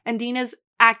out, and Dean is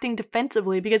acting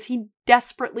defensively because he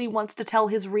desperately wants to tell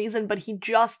his reason, but he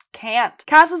just can't.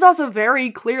 Cass is also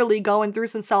very clearly going through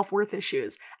some self-worth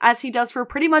issues, as he does for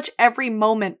pretty much every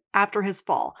moment after his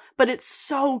fall, but it's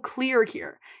so clear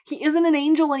here. He isn't an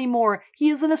angel anymore, he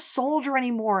isn't a soldier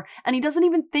anymore, and he doesn't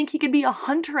even think he could be a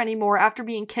hunter anymore after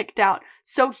being kicked out,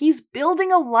 so he's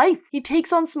building a life. He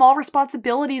takes on small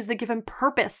responsibilities that give him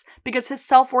purpose, because his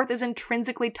self-worth is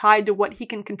intrinsically tied to what he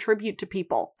can contribute to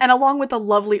people. And along with the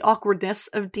lovely awkwardness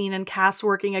of Dean and Cass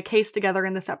working a case together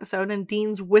in this episode and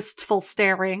Dean's wistful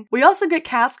staring, we also get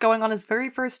Cass going on his very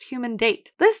first human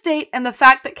date. This date, and the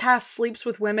fact that Cass sleeps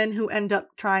with women who end up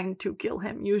trying to kill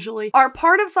him usually, are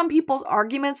part of some people's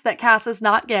arguments that Cass is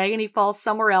not gay and he falls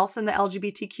somewhere else in the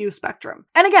LGBTQ spectrum.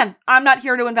 And again, I'm not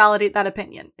here to invalidate that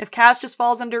opinion. If Cass just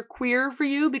falls under queer for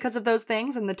you because of those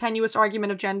things and the tenuous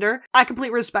argument of gender, I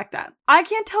completely respect that. I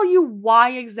can't tell you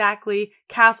why exactly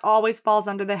Cass always falls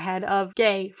under the head of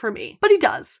gay for me, but he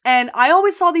does. And I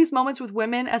always saw these moments with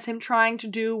women as him trying to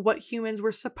do what humans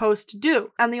were supposed to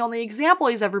do. And the only example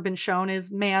he's ever been shown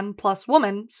is man plus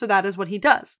woman, so that is what he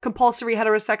does. Compulsory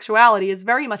heterosexuality is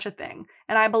very much a thing,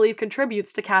 and I believe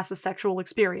contributes to Cass's sexual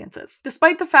experiences,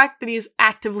 despite the fact that he's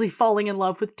actively falling in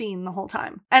love with Dean the whole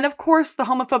time. And of course, the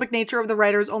homophobic nature of the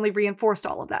writers only reinforced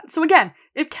all of that. So again,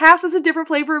 if Cass is a different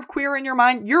flavor of queer in your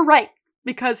mind, you're right,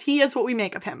 because he is what we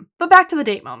make of him. But back to the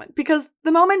date moment, because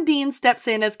the moment Dean steps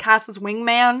in as Cass's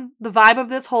wingman, the vibe of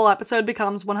this whole episode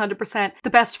becomes 100% the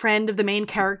best friend of the main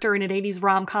character in an 80s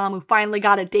rom-com who finally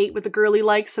got a date with the girl he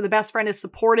likes, so the best friend is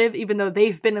supportive even though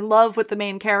they've been in love with the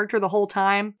main character the whole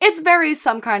time. It's very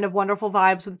Some Kind of Wonderful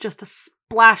vibes with just a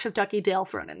splash of Ducky Dale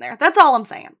thrown in there. That's all I'm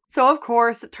saying. So of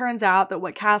course, it turns out that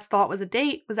what Cass thought was a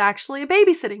date was actually a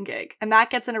babysitting gig, and that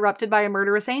gets interrupted by a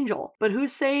murderous angel. But who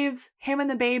saves him and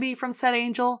the baby from said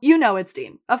angel? You know it's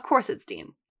Dean. Of course it's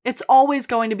Dean. It's always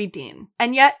going to be Dean.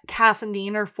 And yet, Cass and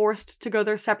Dean are forced to go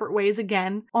their separate ways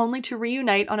again, only to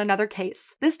reunite on another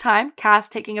case. This time, Cass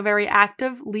taking a very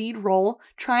active lead role,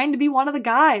 trying to be one of the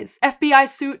guys. FBI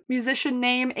suit, musician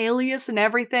name, alias, and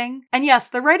everything. And yes,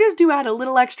 the writers do add a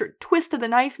little extra twist to the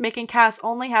knife, making Cass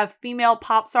only have female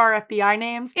pop star FBI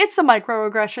names. It's a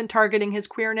microaggression targeting his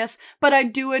queerness, but I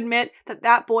do admit that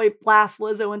that boy blasts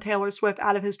Lizzo and Taylor Swift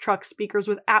out of his truck speakers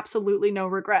with absolutely no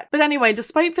regret. But anyway,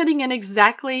 despite fitting in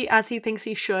exactly as he thinks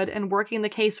he should and working the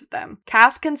case with them,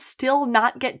 Cass can still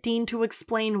not get Dean to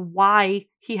explain why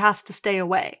he has to stay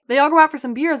away. They all go out for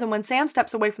some beers, and when Sam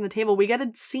steps away from the table, we get a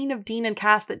scene of Dean and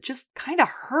Cass that just kind of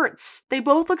hurts. They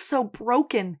both look so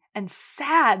broken and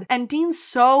sad, and Dean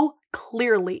so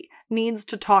clearly needs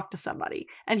to talk to somebody,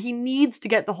 and he needs to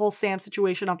get the whole Sam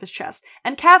situation off his chest.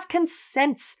 And Cass can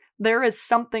sense there is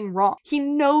something wrong. He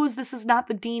knows this is not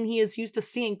the Dean he is used to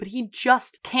seeing, but he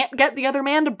just can't get the other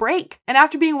man to break. And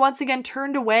after being once again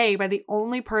turned away by the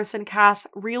only person Cass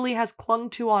really has clung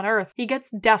to on Earth, he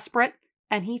gets desperate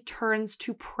and he turns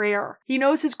to prayer. He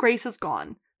knows his grace is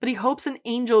gone, but he hopes an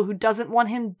angel who doesn't want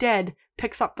him dead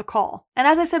picks up the call. And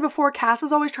as I said before, Cass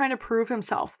is always trying to prove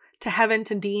himself to Heaven,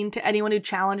 to Dean, to anyone who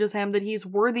challenges him, that he's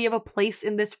worthy of a place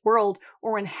in this world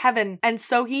or in heaven. And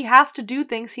so he has to do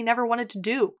things he never wanted to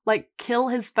do, like kill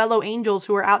his fellow angels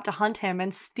who are out to hunt him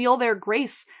and steal their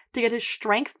grace to get his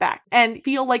strength back and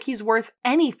feel like he's worth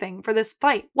anything for this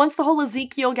fight. Once the whole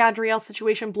Ezekiel Gadriel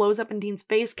situation blows up in Dean's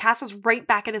face, Cass is right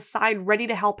back at his side, ready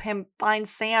to help him find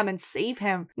Sam and save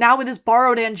him, now with his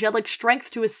borrowed angelic strength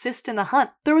to assist in the hunt.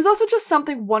 There was also just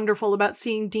something wonderful about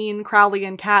seeing Dean, Crowley,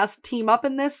 and Cass team up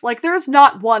in this. Like, there's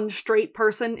not one straight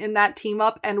person in that team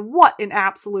up, and what an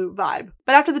absolute vibe.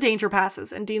 But after the danger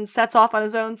passes and Dean sets off on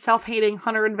his own self-hating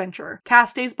hunter adventure,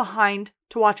 Cass stays behind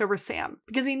to watch over Sam,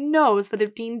 because he knows that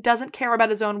if Dean doesn't care about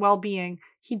his own well-being,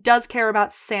 he does care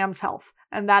about Sam's health,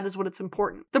 and that is what it's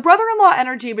important. The brother-in-law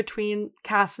energy between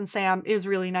Cass and Sam is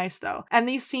really nice, though, and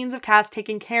these scenes of Cass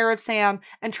taking care of Sam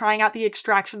and trying out the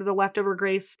extraction of the leftover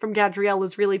grace from Gadriel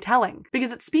is really telling,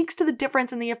 because it speaks to the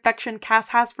difference in the affection Cass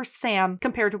has for Sam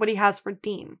compared to what he has for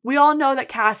Dean. We all know that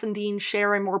Cass and Dean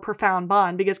share a more profound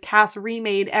bond, because Cass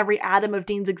remade every atom of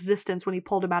Dean's existence when he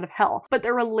pulled him out of hell, but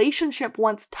their relationship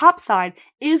once topside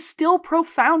is still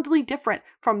profoundly different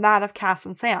from that of Cass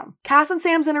and Sam. Cass and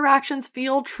Sam's interactions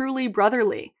feel truly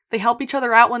brotherly. They help each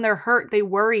other out when they're hurt, they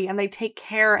worry, and they take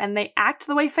care, and they act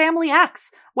the way family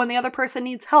acts when the other person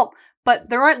needs help. But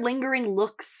there aren't lingering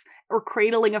looks or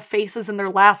cradling of faces in their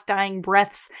last dying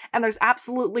breaths, and there's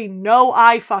absolutely no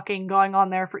eye fucking going on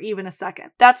there for even a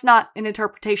second. That's not an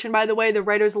interpretation, by the way. The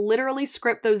writers literally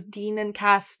script those Dean and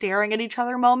Cass staring at each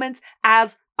other moments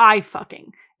as eye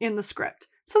fucking in the script.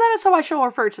 So that is how I shall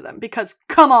refer to them, because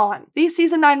come on! These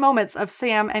season 9 moments of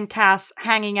Sam and Cass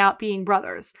hanging out being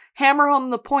brothers hammer home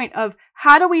the point of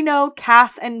how do we know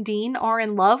Cass and Dean are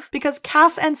in love? Because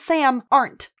Cass and Sam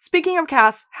aren't. Speaking of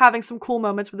Cass having some cool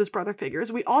moments with his brother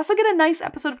figures, we also get a nice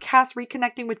episode of Cass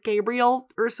reconnecting with Gabriel,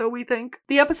 or so we think.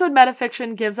 The episode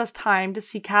Metafiction gives us time to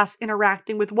see Cass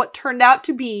interacting with what turned out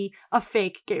to be a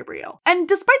fake Gabriel. And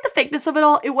despite the fakeness of it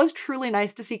all, it was truly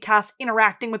nice to see Cass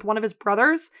interacting with one of his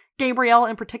brothers, Gabriel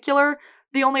in particular,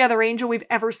 the only other angel we've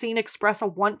ever seen express a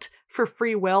want for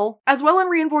free will, as well in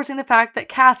reinforcing the fact that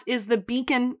Cass is the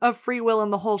beacon of free will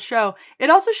in the whole show. It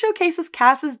also showcases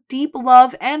Cass's deep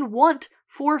love and want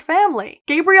for family.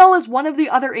 Gabriel is one of the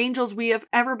other angels we have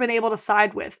ever been able to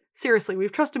side with. Seriously,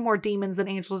 we've trusted more demons than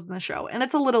angels in the show, and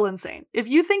it's a little insane. If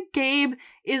you think Gabe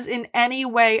is in any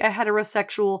way a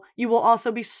heterosexual, you will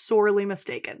also be sorely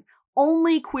mistaken.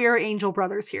 Only queer angel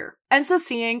brothers here. And so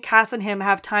seeing Cass and him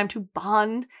have time to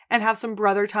bond and have some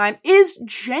brother time is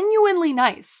genuinely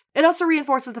nice. It also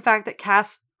reinforces the fact that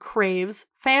Cass craves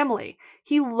family.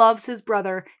 He loves his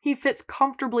brother. He fits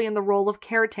comfortably in the role of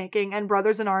caretaking and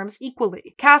brothers in arms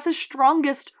equally. Cass is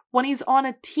strongest when he's on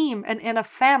a team and in a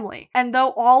family. And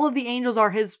though all of the angels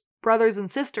are his brothers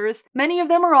and sisters, many of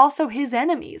them are also his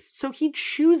enemies. So he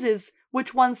chooses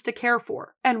which ones to care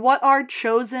for. And what are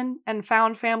chosen and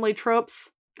found family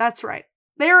tropes? That's right.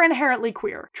 They are inherently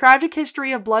queer. Tragic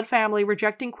history of blood family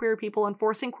rejecting queer people and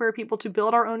forcing queer people to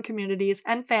build our own communities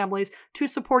and families to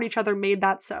support each other made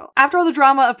that so. After all the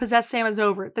drama of Possessed Sam is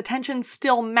over, the tension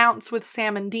still mounts with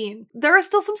Sam and Dean. There are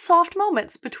still some soft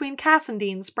moments between Cass and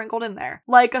Dean sprinkled in there.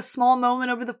 Like a small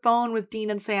moment over the phone with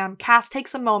Dean and Sam. Cass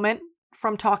takes a moment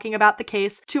from talking about the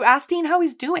case to ask Dean how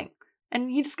he's doing. And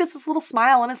he just gets this little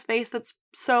smile on his face that's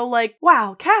so like,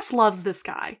 wow, Cass loves this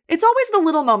guy. It's always the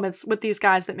little moments with these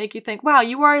guys that make you think, wow,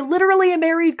 you are literally a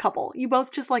married couple. You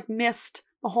both just like missed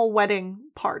the whole wedding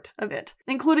part of it.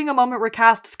 Including a moment where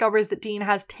Cass discovers that Dean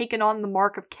has taken on the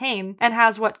mark of Cain and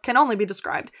has what can only be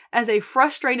described as a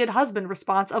frustrated husband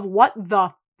response of what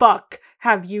the fuck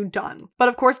have you done? But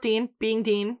of course Dean, being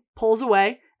Dean, pulls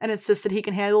away and insists that he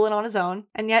can handle it on his own.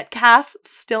 And yet Cass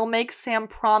still makes Sam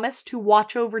promise to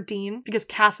watch over Dean because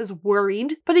Cass is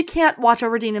worried, but he can't watch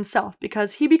over Dean himself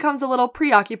because he becomes a little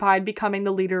preoccupied becoming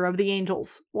the leader of the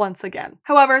angels once again.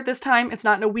 However, this time it's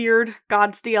not in a weird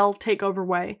God-style takeover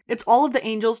way. It's all of the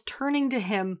angels turning to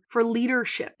him for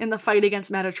leadership in the fight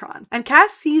against Metatron. And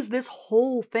Cass sees this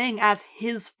whole thing as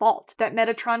his fault, that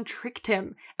Metatron tricked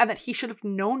him and that he should have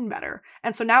known better.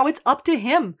 And so now it's up to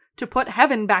him to put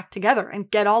heaven back together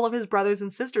and get all of his brothers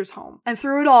and sisters home. And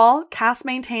through it all, Cass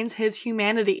maintains his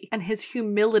humanity and his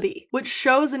humility, which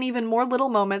shows in even more little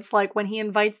moments like when he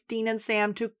invites Dean and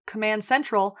Sam to Command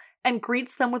Central and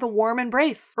greets them with a warm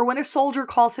embrace, or when a soldier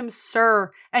calls him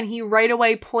sir and he right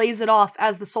away plays it off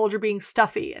as the soldier being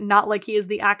stuffy and not like he is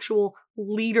the actual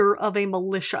leader of a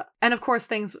militia. And of course,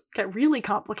 things get really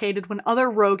complicated when other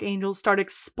rogue angels start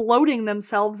exploding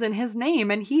themselves in his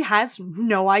name, and he has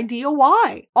no idea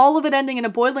why. All of it ending in a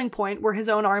boiling point where his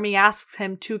own army asks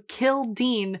him to kill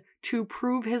Dean to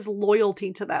prove his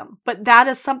loyalty to them. But that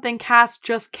is something Cass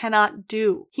just cannot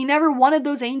do. He never wanted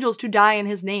those angels to die in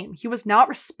his name. He was not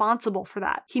responsible for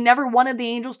that. He never wanted the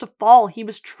angels to fall. He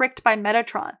was tricked by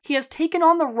Metatron. He has taken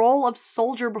on the role of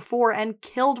soldier before and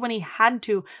killed when he had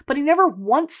to, but he never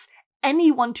wants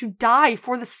anyone to die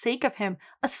for the sake of him,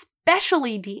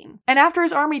 especially Dean. And after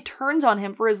his army turns on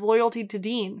him for his loyalty to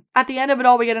Dean, at the end of it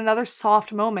all, we get another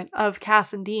soft moment of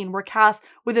Cass and Dean, where Cass,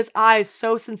 with his eyes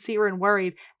so sincere and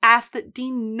worried, asks that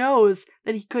Dean knows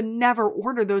that he could never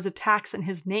order those attacks in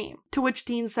his name. To which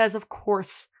Dean says, of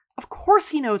course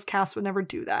he knows Cass would never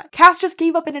do that. Cass just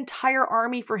gave up an entire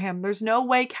army for him. There's no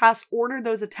way Cass ordered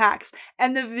those attacks.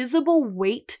 And the visible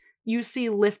weight you see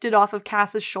lifted off of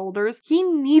Cass's shoulders, he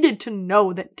needed to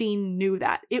know that Dean knew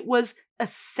that. It was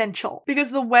essential. Because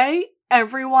the way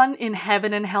everyone in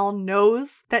heaven and hell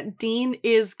knows that Dean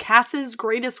is Cass's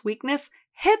greatest weakness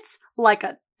hits like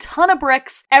a ton of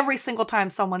bricks every single time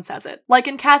someone says it. Like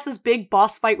in Cass's big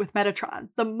boss fight with Metatron.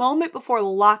 The moment before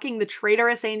locking the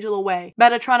traitorous angel away,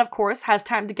 Metatron, of course, has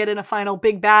time to get in a final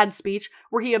big bad speech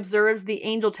where he observes the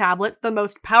angel tablet, the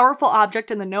most powerful object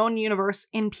in the known universe,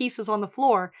 in pieces on the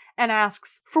floor, and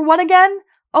asks, "For what again?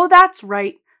 Oh, that's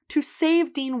right. To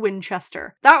save Dean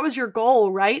Winchester. That was your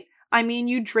goal, right? I mean,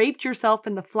 you draped yourself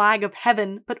in the flag of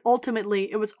heaven, but ultimately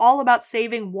it was all about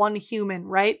saving one human,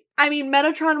 right?" I mean,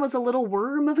 Metatron was a little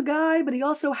worm of a guy, but he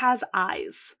also has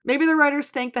eyes. Maybe the writers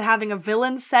think that having a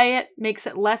villain say it makes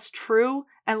it less true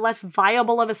and less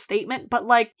viable of a statement, but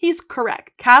like, he's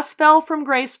correct. Cass fell from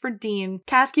grace for Dean.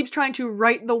 Cass keeps trying to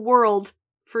right the world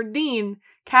for Dean.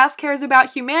 Cass cares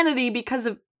about humanity because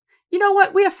of... You know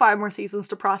what? We have 5 more seasons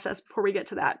to process before we get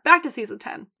to that. Back to season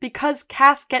 10. Because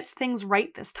Cass gets things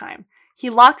right this time. He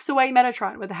locks away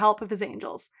Metatron with the help of his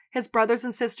angels. His brothers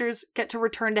and sisters get to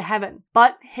return to heaven.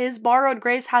 But his borrowed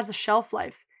grace has a shelf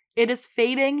life. It is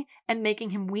fading and making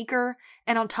him weaker,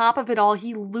 and on top of it all,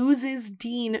 he loses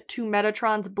Dean to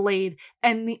Metatron's blade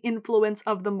and the influence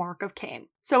of the Mark of Cain.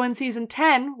 So in season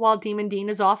 10, while Demon Dean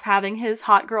is off having his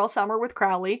hot girl summer with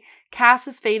Crowley, Cass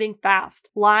is fading fast,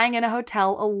 lying in a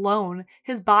hotel alone,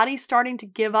 his body starting to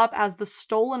give up as the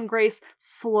stolen grace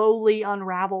slowly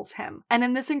unravels him. And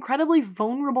in this incredibly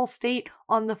vulnerable state,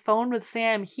 on the phone with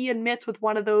Sam, he admits with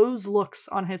one of those looks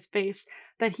on his face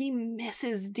that he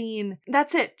misses Dean.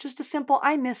 That's it, just a simple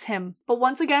I miss him. But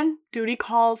once again, duty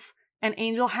calls, and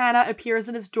Angel Hannah appears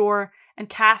at his door, and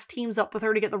Cass teams up with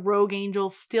her to get the rogue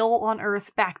angels still on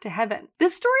Earth back to heaven.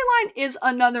 This storyline is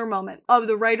another moment of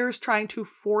the writers trying to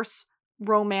force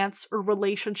romance or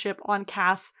relationship on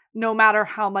Cass, no matter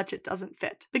how much it doesn't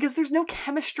fit. Because there's no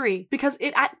chemistry. Because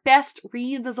it at best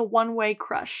reads as a one-way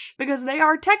crush. Because they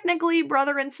are technically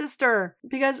brother and sister.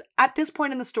 Because at this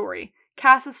point in the story,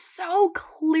 Cass is so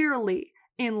clearly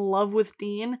in love with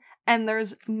Dean, and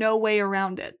there's no way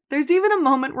around it. There's even a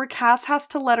moment where Cass has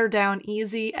to let her down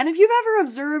easy, and if you've ever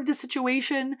observed a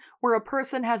situation where a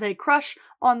person has a crush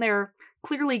on their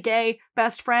clearly gay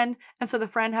best friend, and so the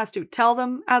friend has to tell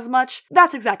them as much,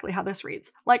 that's exactly how this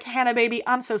reads. Like, Hannah baby,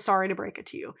 I'm so sorry to break it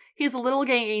to you. He's a little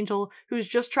gay angel who's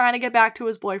just trying to get back to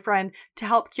his boyfriend to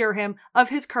help cure him of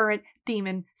his current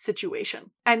demon situation.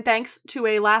 And thanks to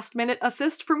a last-minute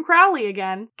assist from Crowley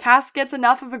again, Cass gets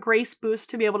enough of a grace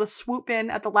boost to be able to swoop in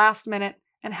at the last minute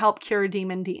and help cure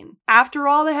Demon Dean. After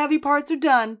all the heavy parts are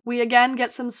done, we again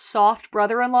get some soft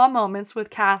brother-in-law moments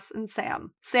with Cass and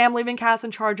Sam. Sam leaving Cass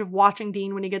in charge of watching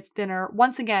Dean when he gets dinner.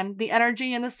 Once again, the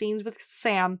energy in the scenes with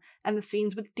Sam and the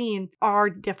scenes with Dean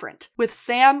are different. With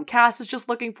Sam, Cass is just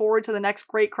looking forward to the next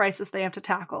great crisis they have to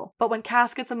tackle. But when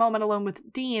Cass gets a moment alone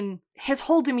with Dean, his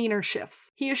whole demeanor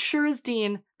shifts. He assures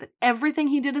Dean that everything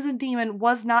he did as a demon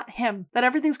was not him, that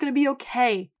everything's going to be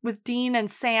okay with Dean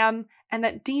and Sam, and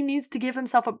that Dean needs to give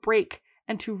himself a break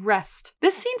and to rest.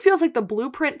 This scene feels like the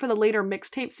blueprint for the later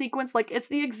mixtape sequence, like it's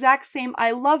the exact same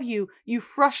I love you, you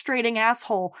frustrating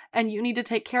asshole, and you need to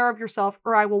take care of yourself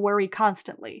or I will worry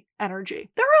constantly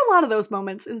energy. There are a lot of those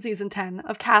moments in season 10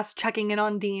 of Cass checking in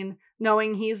on Dean,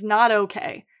 knowing he's not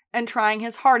okay, and trying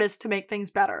his hardest to make things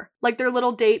better. Like their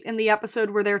little date in the episode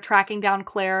where they're tracking down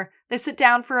Claire. They sit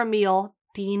down for a meal,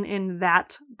 Dean in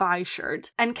that bye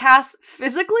shirt. And Cass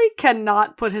physically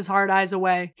cannot put his hard eyes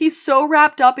away. He's so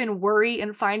wrapped up in worry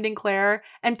and finding Claire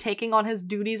and taking on his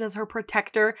duties as her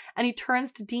protector, and he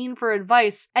turns to Dean for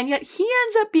advice, and yet he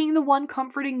ends up being the one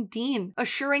comforting Dean,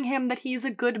 assuring him that he's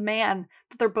a good man,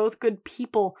 that they're both good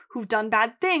people who've done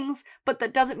bad things, but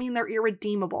that doesn't mean they're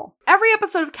irredeemable. Every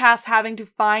episode of Cass having to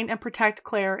find and protect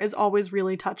Claire is always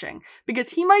really touching,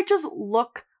 because he might just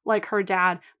look like her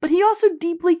dad, but he also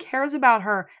deeply cares about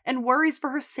her and worries for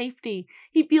her safety.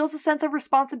 He feels a sense of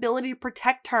responsibility to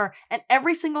protect her, and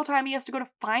every single time he has to go to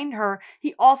find her,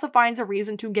 he also finds a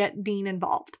reason to get Dean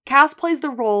involved. Cass plays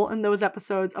the role in those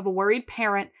episodes of a worried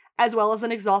parent as well as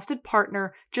an exhausted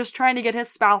partner just trying to get his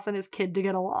spouse and his kid to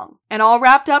get along. And all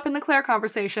wrapped up in the Claire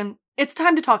conversation, it's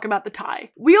time to talk about the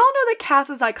tie. We all know that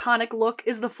Cass's iconic look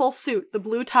is the full suit, the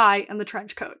blue tie, and the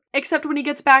trench coat. Except when he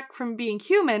gets back from being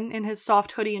human in his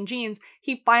soft hoodie and jeans,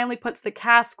 he finally puts the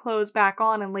Cass clothes back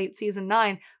on in late season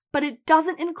 9, but it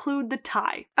doesn't include the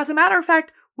tie. As a matter of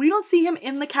fact, we don't see him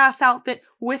in the Cass outfit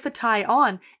with a tie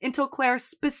on until Claire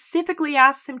specifically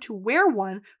asks him to wear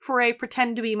one for a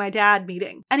pretend to be my dad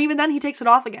meeting. And even then he takes it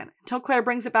off again until Claire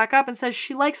brings it back up and says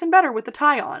she likes him better with the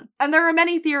tie on. And there are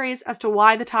many theories as to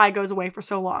why the tie goes away for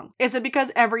so long. Is it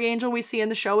because every angel we see in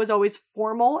the show is always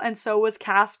formal and so was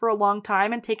Cass for a long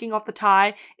time, and taking off the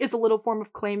tie is a little form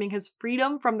of claiming his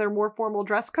freedom from their more formal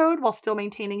dress code while still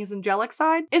maintaining his angelic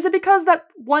side? Is it because that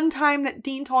one time that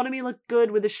Dean told him he looked good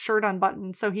with his shirt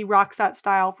unbuttoned, so he rocks that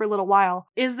style for a little while?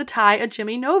 Is the tie a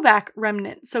Jimmy Novak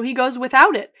remnant, so he goes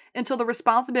without it until the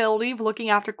responsibility of looking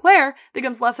after Claire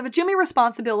becomes less of a Jimmy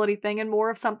responsibility thing and more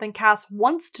of something Cass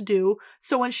wants to do,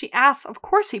 so when she asks, of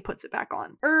course he puts it back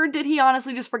on? Or did he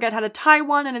honestly just forget how to tie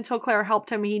one, and until Claire helped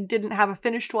him he didn't have a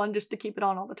finished one just to keep it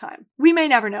on all the time? We may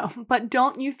never know, but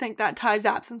don't you think that tie's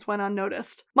absence went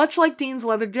unnoticed? Much like Dean's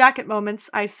leather jacket moments,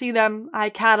 I see them, I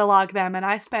catalog them, and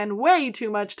I spend way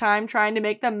too much time trying to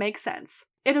make them make sense.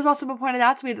 It has also been pointed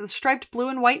out to me that the striped blue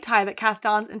and white tie that Cass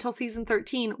dons until season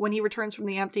 13, when he returns from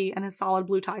the empty and his solid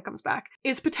blue tie comes back,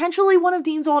 is potentially one of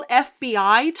Dean's old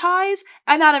FBI ties,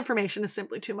 and that information is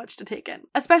simply too much to take in.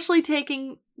 Especially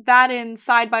taking that in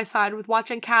side by side with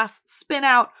watching Cass spin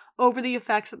out over the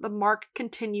effects that the mark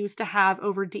continues to have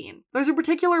over Dean. There's a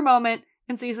particular moment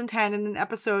in season 10 in an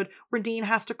episode where Dean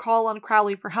has to call on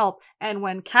Crowley for help, and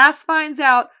when Cass finds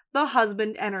out, the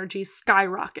husband energy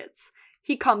skyrockets.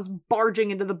 He comes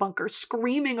barging into the bunker,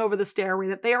 screaming over the stairway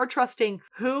that they are trusting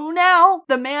who now?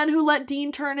 The man who let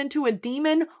Dean turn into a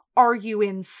demon? Are you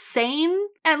insane?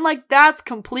 And that's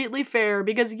completely fair,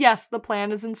 because yes, the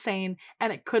plan is insane,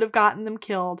 and it could have gotten them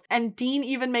killed. And Dean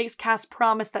even makes Cass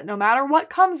promise that no matter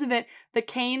what comes of it, the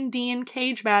Kane-Dean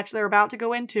cage match they're about to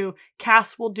go into,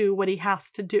 Cass will do what he has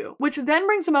to do. Which then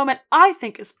brings a moment I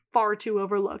think is far too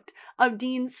overlooked, of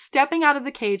Dean stepping out of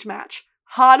the cage match,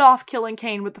 hot off killing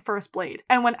Kane with the first blade.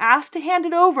 And when asked to hand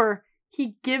it over,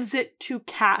 he gives it to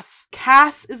Cass.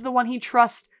 Cass is the one he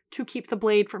trusts to keep the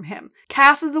blade from him.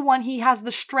 Cass is the one he has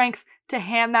the strength to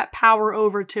hand that power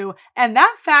over to, and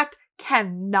that fact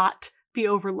cannot be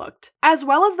overlooked. As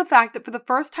well as the fact that for the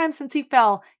first time since he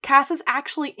fell, Cass is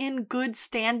actually in good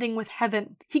standing with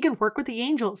heaven. He can work with the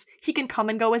angels, he can come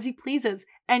and go as he pleases,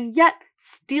 and yet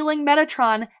stealing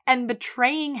Metatron and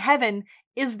betraying heaven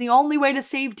is the only way to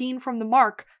save Dean from the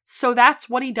mark, so that's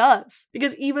what he does.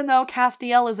 Because even though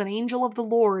Castiel is an angel of the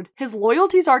Lord, his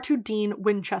loyalties are to Dean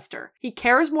Winchester. He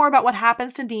cares more about what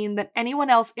happens to Dean than anyone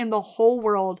else in the whole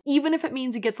world, even if it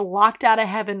means he gets locked out of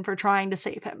heaven for trying to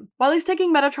save him. While he's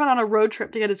taking Metatron on a road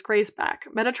trip to get his grace back,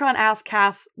 Metatron asks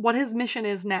Cass what his mission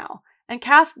is now. And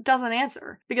Cass doesn't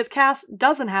answer, because Cass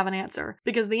doesn't have an answer,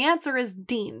 because the answer is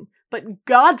Dean. But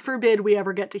God forbid we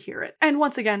ever get to hear it. And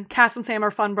once again, Cass and Sam are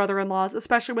fun brother-in-laws,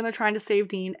 especially when they're trying to save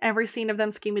Dean. Every scene of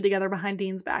them scheming together behind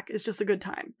Dean's back is just a good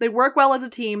time. They work well as a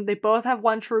team, they both have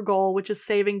one true goal, which is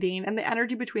saving Dean, and the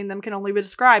energy between them can only be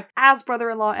described as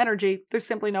brother-in-law energy. There's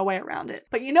simply no way around it.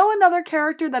 But you know another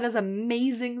character that has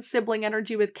amazing sibling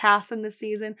energy with Cass in this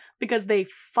season, because they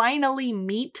finally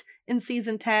meet in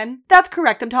season 10? That's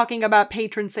correct, I'm talking about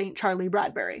patron saint Charlie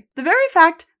Bradbury. The very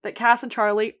fact that Cass and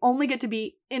Charlie only get to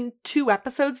be in 2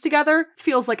 episodes together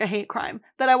feels like a hate crime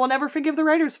that I will never forgive the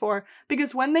writers for,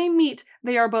 because when they meet,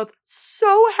 they are both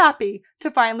so happy to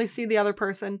finally see the other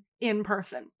person in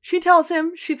person. She tells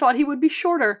him she thought he would be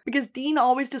shorter, because Dean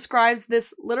always describes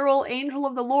this literal angel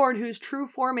of the Lord whose true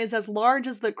form is as large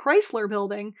as the Chrysler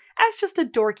Building as just a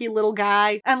dorky little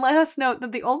guy. And let us note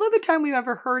that the only other time we've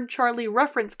ever heard Charlie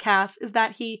reference Cass is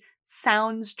that he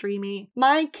sounds dreamy.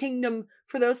 My kingdom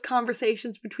for those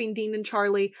conversations between Dean and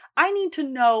Charlie. I need to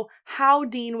know how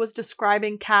Dean was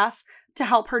describing Cass to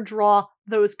help her draw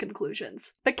those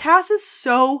conclusions. But Cass is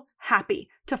so happy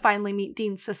to finally meet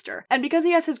Dean's sister, and because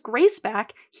he has his grace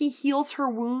back, he heals her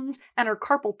wounds and her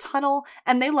carpal tunnel,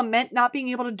 and they lament not being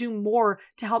able to do more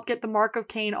to help get the mark of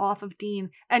Cain off of Dean,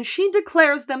 and she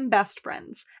declares them best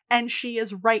friends, and she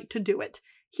is right to do it.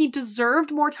 He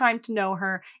deserved more time to know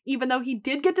her, even though he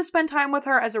did get to spend time with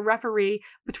her as a referee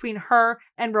between her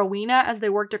and Rowena as they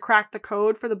worked to crack the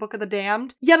code for the Book of the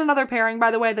Damned. Yet another pairing, by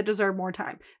the way, that deserved more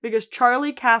time, because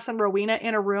Charlie, Cass, and Rowena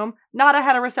in a room, not a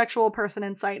heterosexual person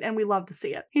in sight, and we love to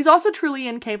see it. He's also truly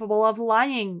incapable of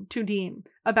lying to Dean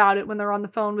about it when they're on the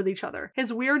phone with each other,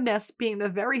 his weirdness being the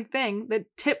very thing that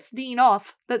tips Dean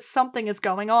off that something is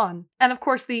going on. And of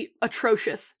course, the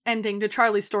atrocious ending to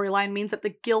Charlie's storyline means that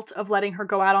the guilt of letting her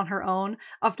go out on her own,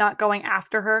 of not going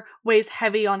after her, weighs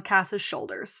heavy on Cass's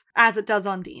shoulders, as it does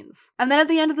on Dean's. And then at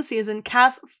the end of the season,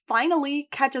 Cass finally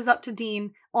catches up to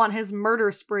Dean on his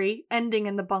murder spree, ending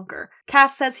in the bunker.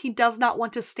 Cass says he does not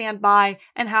want to stand by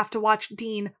and have to watch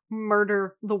Dean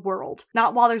murder the world.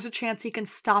 Not while there's a chance he can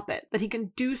stop it, that he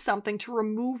can do something to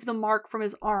remove the mark from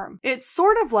his arm. It's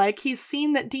sort of like he's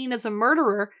seen that Dean is a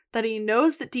murderer, that he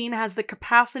knows that Dean has the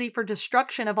capacity for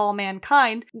destruction of all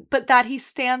mankind, but that he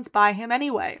stands by him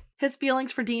anyway. His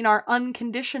feelings for Dean are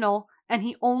unconditional, and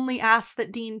he only asks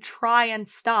that Dean try and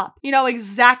stop. You know,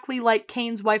 exactly like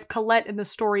Cain's wife Colette in the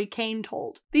story Cain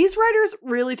told. These writers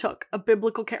really took a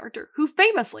biblical character who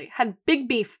famously had big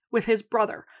beef with his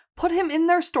brother, put him in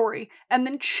their story, and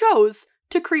then chose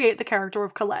to create the character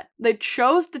of Colette. They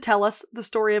chose to tell us the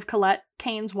story of Colette,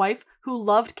 Cain's wife, who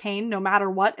loved Cain no matter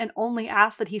what and only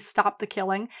asked that he stop the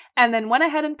killing, and then went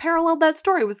ahead and paralleled that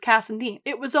story with Cass and Dean.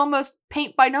 It was almost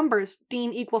paint by numbers.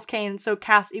 Dean equals Cain, so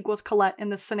Cass equals Colette in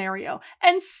this scenario.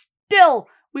 And still,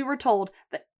 we were told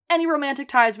that any romantic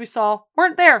ties we saw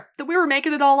weren't there, that we were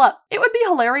making it all up. It would be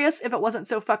hilarious if it wasn't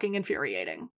so fucking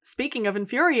infuriating. Speaking of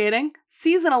infuriating,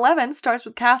 season 11 starts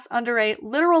with Cass under a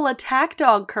literal attack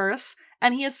dog curse,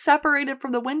 and he is separated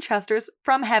from the Winchesters,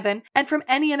 from heaven, and from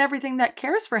any and everything that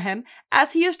cares for him,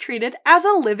 as he is treated as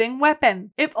a living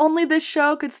weapon. If only this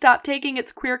show could stop taking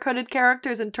its queer-coded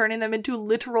characters and turning them into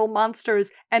literal monsters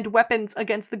and weapons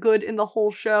against the good in the whole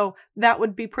show, that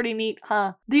would be pretty neat,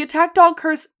 huh? The attack dog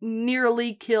curse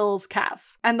nearly kills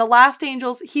Cass, and the last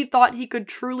angels he thought he could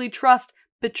truly trust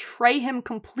betray him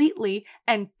completely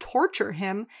and torture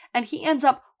him, and he ends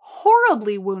up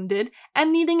horribly wounded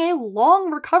and needing a long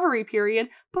recovery period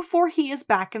before he is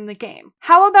back in the game.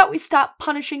 How about we stop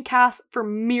punishing Cass for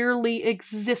merely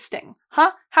existing?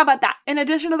 Huh? How about that? In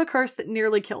addition to the curse that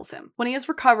nearly kills him, when he is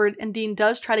recovered and Dean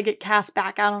does try to get Cass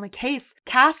back out on the case,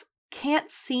 Cass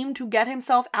can't seem to get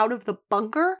himself out of the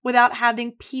bunker without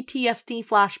having PTSD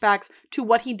flashbacks to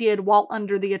what he did while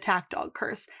under the attack dog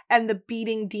curse and the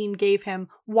beating Dean gave him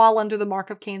while under the Mark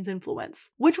of Cain's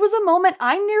influence, which was a moment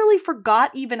I nearly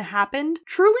forgot even happened.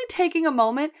 Truly taking a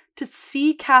moment to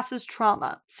see Cass's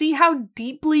trauma, see how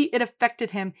deeply it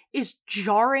affected him, is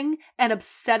jarring and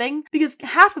upsetting, because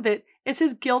half of it is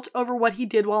his guilt over what he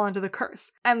did while under the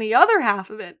curse, and the other half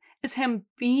of it is him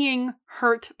being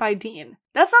hurt by Dean.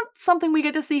 That's not something we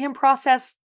get to see him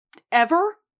process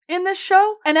ever in this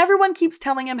show, and everyone keeps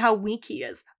telling him how weak he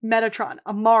is. Metatron,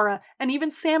 Amara, and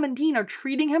even Sam and Dean are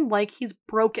treating him like he's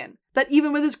broken. That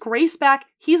even with his grace back,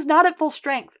 he's not at full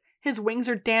strength. His wings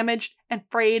are damaged and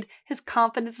frayed, his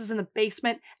confidence is in the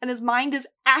basement, and his mind is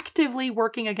actively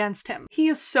working against him. He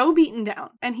is so beaten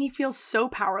down, and he feels so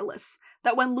powerless,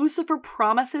 that when Lucifer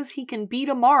promises he can beat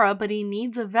Amara but he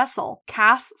needs a vessel,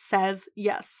 Cass says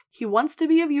yes. He wants to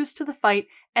be of use to the fight,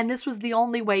 and this was the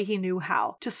only way he knew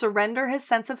how, to surrender his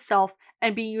sense of self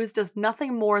and be used as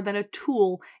nothing more than a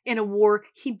tool in a war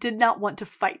he did not want to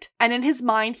fight. And in his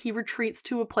mind, he retreats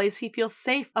to a place he feels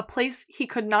safe, a place he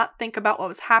could not think about what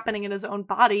was happening in his own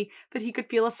body, that he could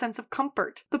feel a sense of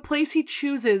comfort. The place he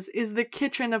chooses is the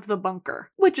kitchen of the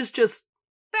bunker, which is just,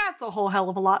 that's a whole hell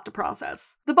of a lot to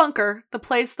process. The bunker, the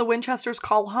place the Winchesters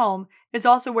call home, is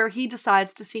also where he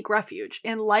decides to seek refuge.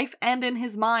 In life and in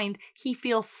his mind, he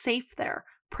feels safe there,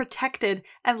 protected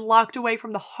and locked away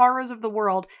from the horrors of the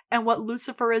world and what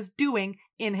Lucifer is doing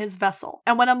in his vessel.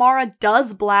 And when Amara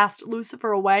does blast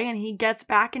Lucifer away and he gets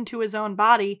back into his own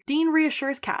body, Dean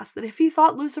reassures Cass that if he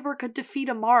thought Lucifer could defeat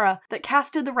Amara, that Cass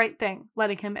did the right thing,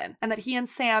 letting him in, and that he and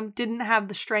Sam didn't have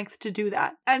the strength to do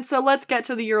that. And so let's get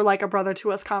to the "you're like a brother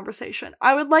to us" conversation.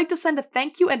 I would like to send a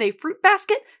thank you and a fruit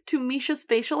basket to Misha's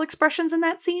facial expressions in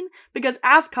that scene, because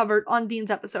as covered on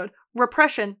Dean's episode,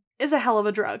 repression is a hell of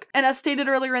a drug. And as stated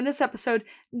earlier in this episode,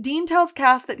 Dean tells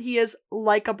Cass that he is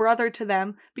like a brother to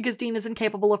them because Dean is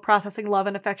incapable of processing love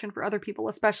and affection for other people,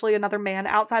 especially another man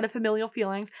outside of familial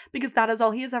feelings, because that is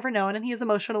all he has ever known and he is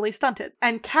emotionally stunted.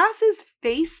 And Cass's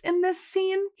face in this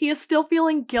scene, he is still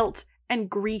feeling guilt and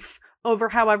grief over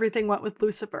how everything went with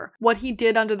Lucifer, what he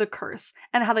did under the curse,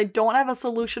 and how they don't have a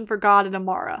solution for God and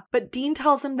Amara. But Dean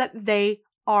tells him that they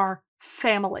are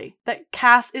family, that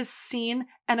Cass is seen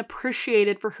and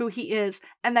appreciated for who he is,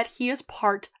 and that he is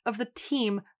part of the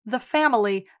team, the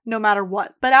family, no matter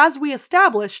what. But as we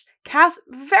established, Cass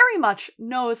very much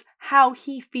knows how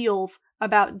he feels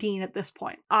about Dean at this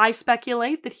point. I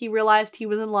speculate that he realized he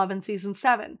was in love in season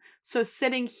 7. So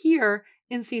sitting here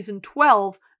in season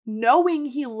 12, knowing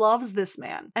he loves this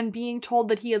man and being told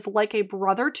that he is like a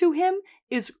brother to him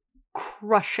is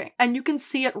crushing. And you can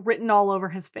see it written all over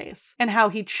his face and how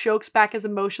he chokes back his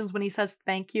emotions when he says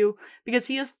thank you, because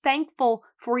he is thankful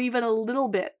for even a little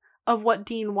bit of what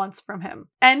Dean wants from him.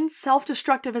 And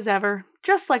self-destructive as ever,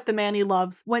 just like the man he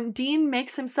loves, when Dean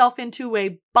makes himself into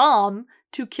a bomb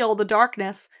to kill the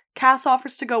darkness, Cass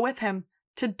offers to go with him,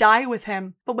 to die with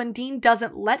him. But when Dean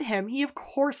doesn't let him, he of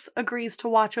course agrees to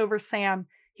watch over Sam.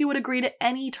 He would agree to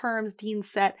any terms Dean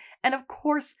set, and of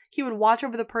course he would watch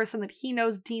over the person that he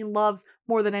knows Dean loves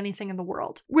more than anything in the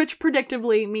world. Which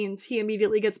predictably means he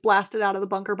immediately gets blasted out of the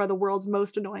bunker by the world's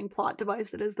most annoying plot device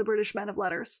that is the British Men of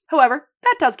Letters. However,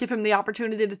 that does give him the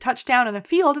opportunity to touch down in a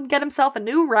field and get himself a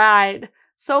new ride.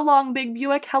 So long, Big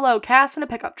Buick. Hello, Cass in a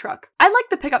pickup truck. I like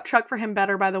the pickup truck for him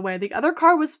better, by the way. The other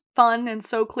car was fun and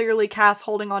so clearly Cass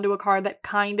holding onto a car that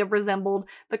kind of resembled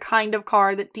the kind of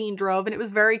car that Dean drove, and it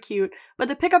was very cute. But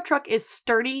the pickup truck is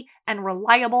sturdy and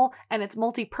reliable, and it's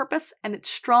multi-purpose, and it's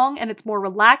strong, and it's more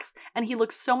relaxed, and he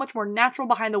looks so much more natural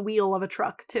behind the wheel of a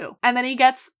truck, too. And then he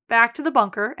gets back to the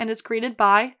bunker and is greeted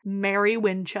by Mary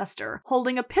Winchester,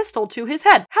 holding a pistol to his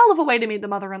head. Hell of a way to meet the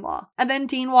mother-in-law. And then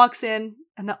Dean walks in,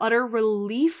 and the utter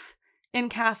relief in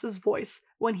Cass's voice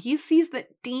when he sees that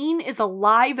Dean is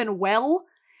alive and well,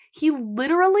 he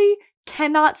literally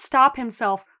cannot stop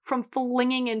himself from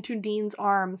flinging into Dean's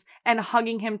arms and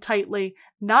hugging him tightly,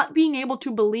 not being able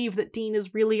to believe that Dean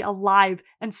is really alive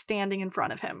and standing in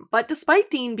front of him. But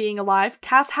despite Dean being alive,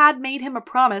 Cass had made him a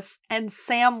promise, and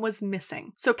Sam was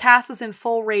missing. So Cass is in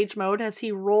full rage mode as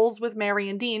he rolls with Mary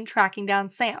and Dean, tracking down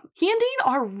Sam. He and Dean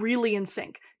are really in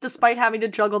sync, despite having to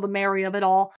juggle the Mary of it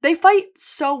all. They fight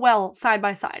so well side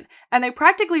by side, and they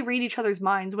practically read each other's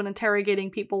minds when interrogating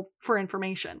people for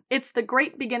information. It's the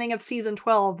great beginning of season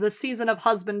 12, the season of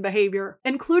husband behavior,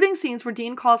 including scenes where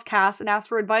Dean calls Cass and asks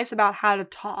for advice about how to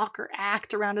talk or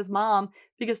act around his mom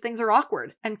because things are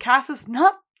awkward, and Cass is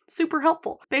not super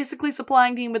helpful, basically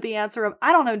supplying Dean with the answer of,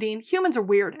 I don't know, Dean, humans are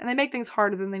weird and they make things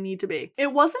harder than they need to be.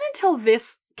 It wasn't until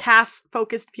this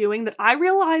Cass-focused viewing that I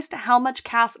realized how much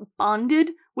Cass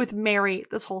bonded with Mary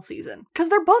this whole season. Because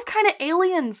they're both kind of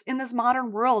aliens in this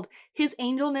modern world. His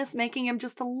angelness making him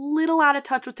just a little out of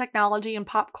touch with technology and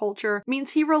pop culture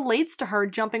means he relates to her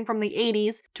jumping from the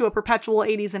 80s to a perpetual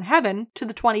 80s in heaven to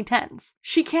the 2010s.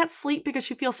 She can't sleep because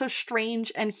she feels so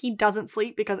strange, and he doesn't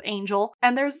sleep because Angel.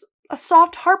 And there's a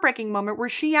soft, heartbreaking moment where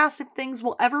she asks if things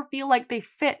will ever feel like they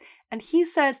fit, and he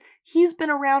says he's been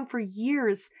around for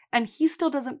years and he still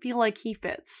doesn't feel like he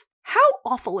fits. How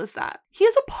awful is that? He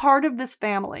is a part of this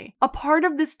family, a part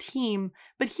of this team,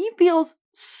 but he feels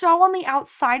so on the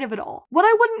outside of it all. What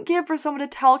I wouldn't give for someone to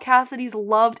tell Cass that he's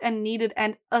loved and needed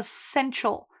and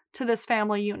essential to this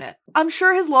family unit. I'm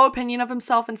sure his low opinion of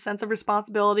himself and sense of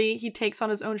responsibility he takes on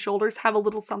his own shoulders have a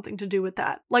little something to do with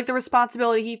that. Like the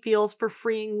responsibility he feels for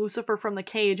freeing Lucifer from the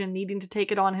cage and needing to take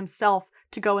it on himself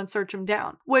to go and search him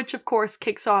down. Which, of course,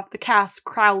 kicks off the Cass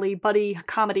Crowley buddy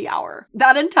comedy hour.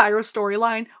 That entire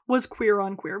storyline was queer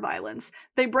on queer violence.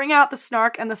 They bring out the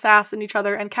snark and the sass in each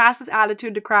other, and Cass's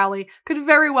attitude to Crowley could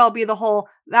very well be the whole,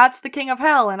 that's the king of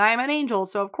hell and I'm an angel,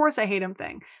 so of course I hate him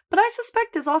thing. But I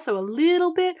suspect is also a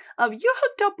little bit of, you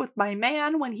hooked up with my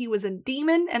man when he was a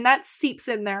demon, and that seeps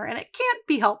in there, and it can't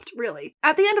be helped, really.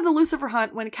 At the end of the Lucifer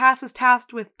hunt, when Cass is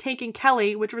tasked with taking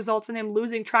Kelly, which results in him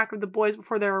losing track of the boys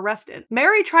before they're arrested,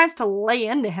 Mary tries to lay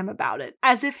into him about it,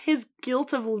 as if his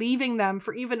guilt of leaving them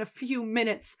for even a few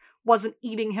minutes wasn't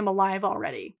eating him alive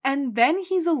already. And then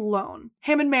he's alone.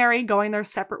 Him and Mary going their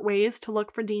separate ways to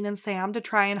look for Dean and Sam to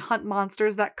try and hunt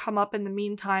monsters that come up in the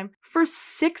meantime. For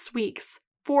 6 weeks.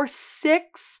 For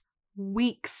 6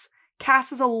 weeks.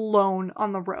 Cass is alone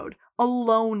on the road,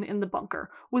 alone in the bunker,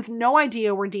 with no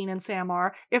idea where Dean and Sam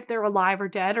are, if they're alive or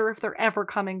dead, or if they're ever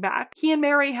coming back. He and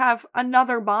Mary have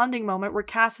another bonding moment where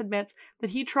Cass admits that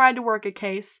he tried to work a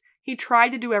case, He tried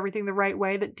to do everything the right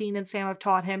way that Dean and Sam have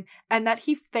taught him, and that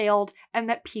he failed and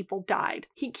that people died.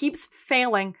 He keeps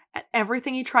failing at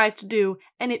everything he tries to do,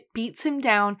 and it beats him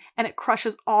down and it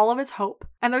crushes all of his hope.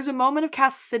 And there's a moment of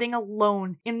Cass sitting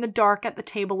alone in the dark at the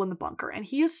table in the bunker, and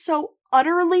he is so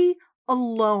utterly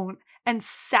alone and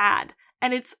sad,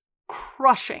 and it's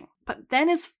crushing. But then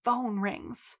his phone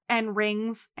rings and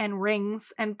rings and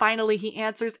rings, and finally he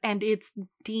answers, and it's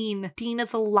Dean. Dean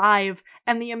is alive,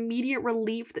 and the immediate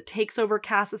relief that takes over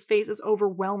Cass's face is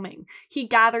overwhelming. He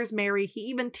gathers Mary, he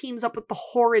even teams up with the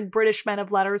horrid British men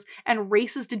of letters and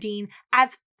races to Dean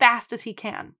as fast as he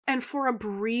can. And for a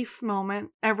brief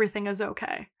moment, everything is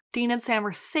okay. Dean and Sam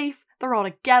are safe, they're all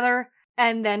together,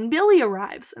 and then Billy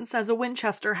arrives and says a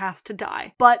Winchester has to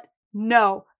die. But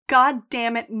no. God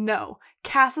damn it, no.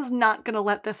 Cass is not gonna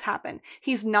let this happen.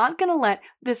 He's not gonna let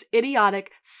this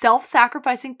idiotic,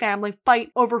 self-sacrificing family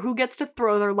fight over who gets to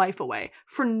throw their life away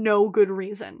for no good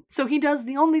reason. So he does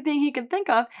the only thing he can think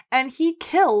of, and he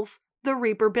kills the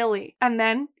Reaper Billy. And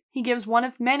then he gives one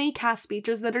of many Cass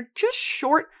speeches that are just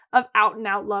short of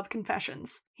out-and-out love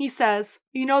confessions. He says,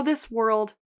 "You know, this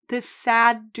world, this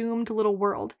sad, doomed little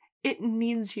world, it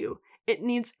needs you. It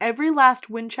needs every last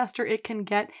Winchester it can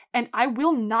get, and I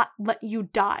will not let you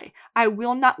die. I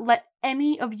will not let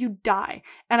any of you die,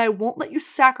 and I won't let you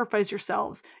sacrifice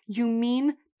yourselves. You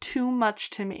mean too much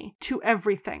to me, to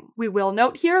everything." We will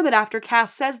note here that after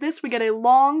Cass says this, we get a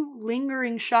long,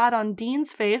 lingering shot on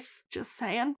Dean's face. Just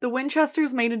saying. The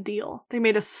Winchesters made a deal. They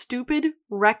made a stupid,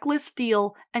 reckless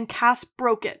deal, and Cass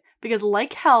broke it, because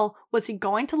like hell was he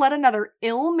going to let another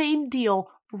ill-made deal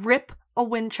rip a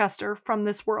Winchester from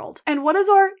this world. And what is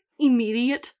our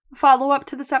immediate follow-up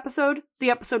to this episode?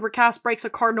 The episode where Cass breaks a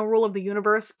cardinal rule of the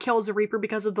universe, kills a Reaper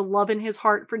because of the love in his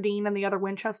heart for Dean and the other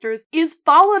Winchesters, is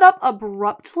followed up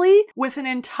abruptly with an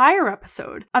entire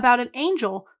episode about an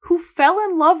angel who fell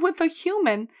in love with a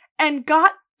human and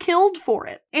got killed for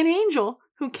it. An angel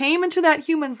who came into that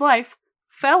human's life,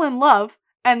 fell in love,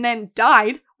 and then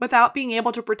died without being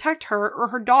able to protect her or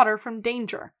her daughter from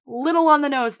danger. Little on the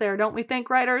nose there, don't we think,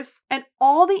 writers? And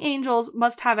all the angels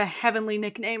must have a heavenly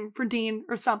nickname for Dean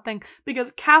or something,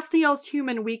 because Castiel's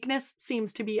human weakness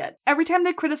seems to be it. Every time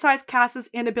they criticize Cass's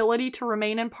inability to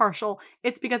remain impartial,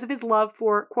 it's because of his love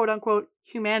for quote-unquote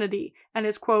humanity and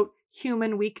his quote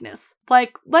human weakness.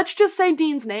 Like, let's just say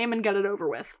Dean's name and get it over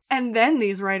with. And then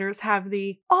these writers have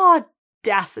the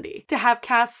audacity to have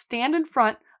Cass stand in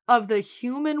front of the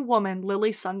human woman,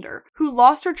 Lily Sunder, who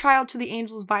lost her child to the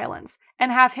angel's violence, and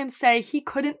have him say he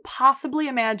couldn't possibly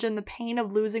imagine the pain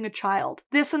of losing a child.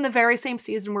 This in the very same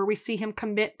season where we see him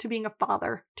commit to being a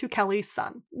father to Kelly's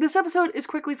son. This episode is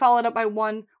quickly followed up by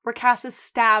one where Cass is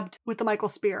stabbed with the Michael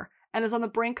Spear and is on the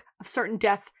brink of certain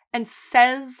death and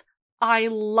says, "I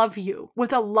love you,"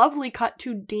 with a lovely cut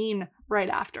to Dean right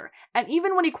after. And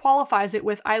even when he qualifies it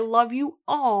with "I love you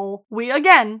all," we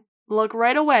again look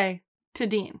right away to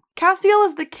Dean. Castiel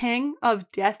is the king of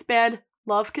deathbed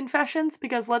love confessions,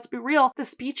 because let's be real, the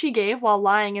speech he gave while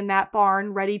lying in that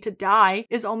barn ready to die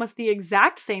is almost the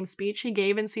exact same speech he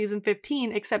gave in season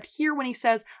 15, except here when he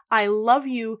says, "I love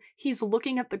you," he's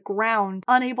looking at the ground,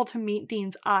 unable to meet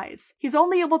Dean's eyes. He's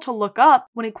only able to look up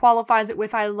when he qualifies it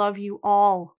with "I love you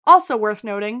all." Also worth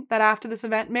noting that after this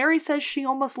event, Mary says she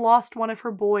almost lost one of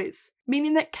her boys,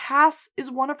 meaning that Cass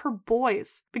is one of her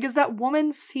boys, because that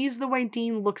woman sees the way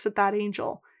Dean looks at that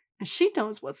angel, and she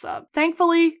knows what's up.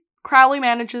 Thankfully, Crowley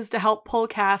manages to help pull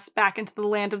Cass back into the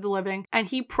land of the living, and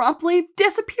he promptly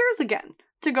disappears again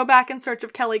to go back in search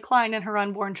of Kelly Klein and her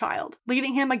unborn child,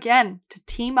 leading him again to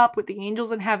team up with the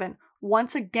angels in heaven,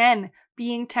 once again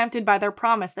being tempted by their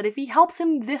promise that if he helps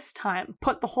him this time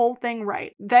put the whole thing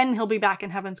right, then he'll be back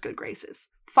in heaven's good graces,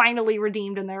 finally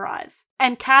redeemed in their eyes.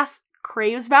 And Cass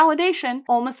craves validation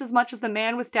almost as much as the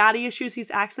man with daddy issues he's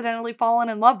accidentally fallen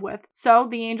in love with. So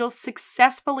the angels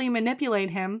successfully manipulate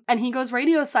him, and he goes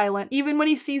radio silent even when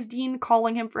he sees Dean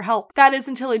calling him for help. That is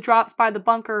until he drops by the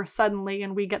bunker suddenly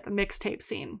and we get the mixtape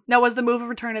scene. Now, was the move of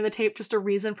returning the tape just a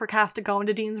reason for Cass to go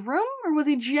into Dean's room, or was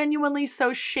he genuinely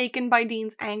so shaken by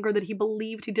Dean's anger that he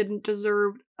believed he didn't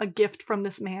deserve a gift from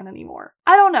this man anymore?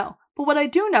 I don't know. But what I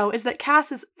do know is that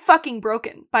Cass is fucking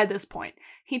broken by this point.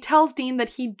 He tells Dean that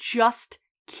he just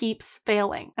keeps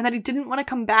failing and that he didn't want to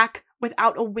come back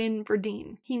without a win for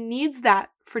Dean. He needs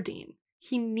that for Dean.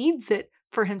 He needs it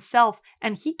for himself,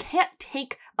 and he can't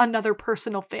take another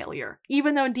personal failure,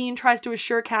 even though Dean tries to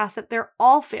assure Cass that they're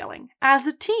all failing as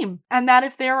a team, and that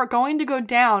if they are going to go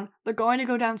down, they're going to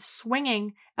go down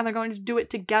swinging, and they're going to do it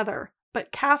together.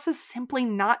 But Cass is simply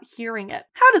not hearing it.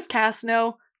 How does Cass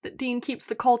know? that Dean keeps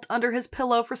the Colt under his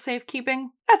pillow for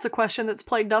safekeeping? That's a question that's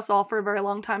plagued us all for a very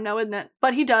long time now, isn't it?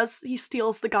 But he does. He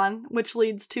steals the gun, which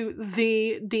leads to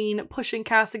the Dean pushing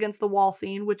Cass against the wall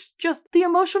scene, which just the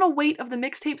emotional weight of the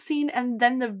mixtape scene and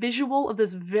then the visual of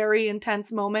this very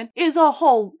intense moment is a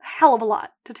whole hell of a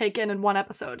lot to take in one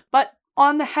episode. But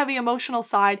on the heavy emotional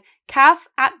side, Cass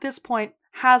at this point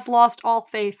has lost all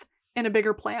faith in a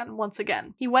bigger plan once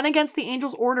again. He went against the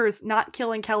Angel's orders, not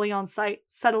killing Kelly on sight,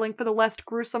 settling for the less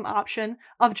gruesome option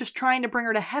of just trying to bring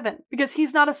her to heaven, because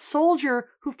he's not a soldier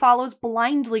who follows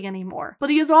blindly anymore. But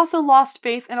he has also lost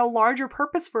faith in a larger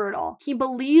purpose for it all. He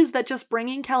believes that just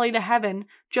bringing Kelly to heaven,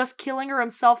 just killing her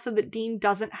himself so that Dean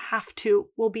doesn't have to,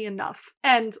 will be enough.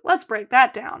 And let's break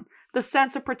that down. The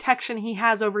sense of protection he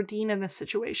has over Dean in this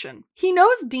situation. He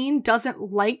knows Dean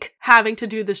doesn't like having to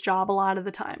do this job a lot of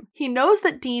the time. He knows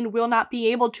that Dean will not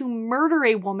be able to murder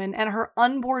a woman and her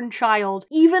unborn child,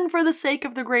 even for the sake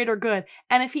of the greater good.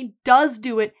 And if he does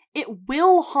do it, it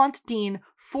will haunt Dean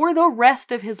for the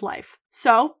rest of his life.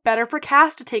 So, better for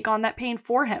Cass to take on that pain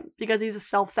for him, because he's a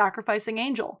self-sacrificing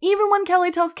angel. Even when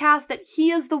Kelly tells Cass that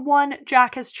he is the one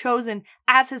Jack has chosen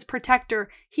as his protector,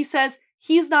 he says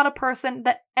he's not a person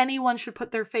that anyone should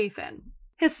put their faith in.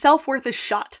 His self-worth is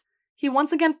shot. He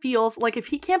once again feels like if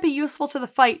he can't be useful to the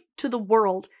fight, to the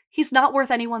world, he's not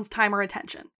worth anyone's time or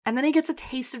attention. And then he gets a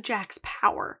taste of Jack's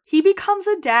power. He becomes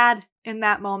a dad in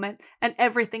that moment, and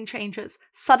everything changes.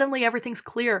 Suddenly everything's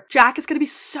clear. Jack is going to be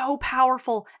so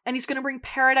powerful, and he's going to bring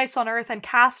paradise on Earth, and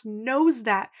Cass knows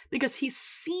that because he's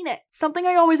seen it. Something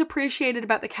I always appreciated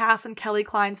about the Cass and Kelly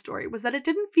Klein story was that it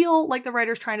didn't feel like the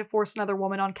writers trying to force another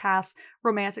woman on Cass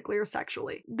romantically or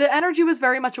sexually. The energy was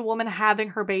very much a woman having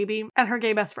her baby and her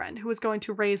gay best friend who was going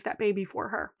to raise that baby for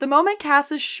her. The moment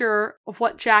Cass is sure of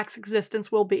what Jack's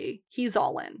existence will be, he's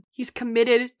all in. He's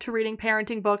committed to reading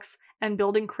parenting books and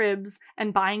building cribs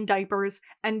and buying diapers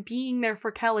and being there for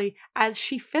Kelly as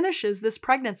she finishes this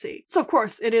pregnancy. So of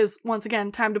course, it is once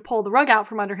again time to pull the rug out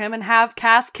from under him and have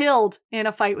Cass killed in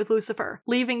a fight with Lucifer,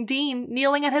 leaving Dean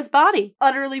kneeling at his body,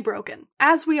 utterly broken.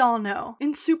 As we all know,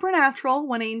 in Supernatural,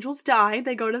 when angels die,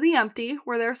 they go to the empty,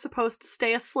 where they're supposed to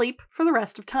stay asleep for the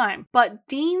rest of time. But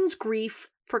Dean's grief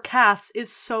for Cass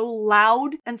is so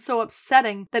loud and so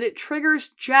upsetting that it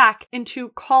triggers Jack into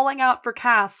calling out for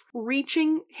Cass,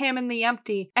 reaching him in the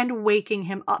empty, and waking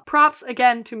him up. Props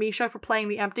again to Misha for playing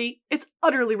the empty. It's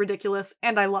utterly ridiculous,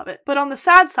 and I love it. But on the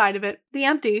sad side of it, the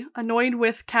empty, annoyed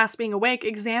with Cass being awake,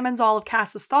 examines all of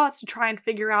Cass's thoughts to try and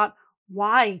figure out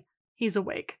why he's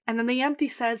awake. And then the empty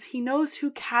says he knows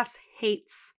who Cass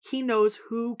hates. He knows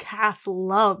who Cass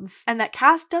loves, and that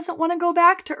Cass doesn't want to go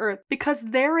back to Earth because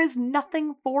there is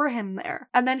nothing for him there.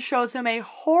 And then shows him a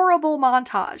horrible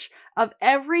montage of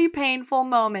every painful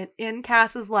moment in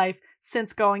Cass's life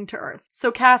since going to Earth.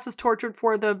 So Cass is tortured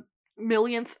for the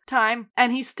millionth time,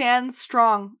 and he stands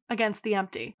strong against the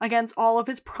empty, against all of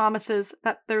his promises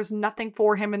that there's nothing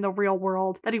for him in the real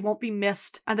world, that he won't be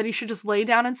missed, and that he should just lay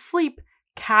down and sleep.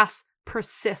 Cass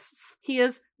persists. He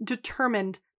is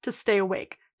determined to stay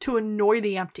awake, to annoy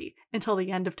the empty until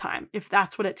the end of time, if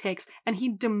that's what it takes, and he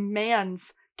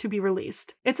demands to be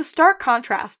released. It's a stark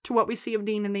contrast to what we see of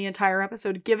Dean in the entire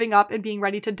episode, giving up and being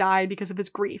ready to die because of his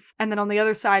grief. And then on the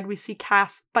other side, we see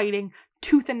Cass fighting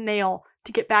tooth and nail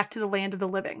to get back to the land of the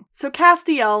living. So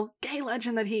Castiel, gay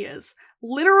legend that he is,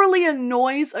 literally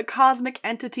annoys a cosmic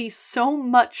entity so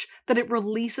much that it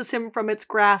releases him from its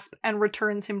grasp and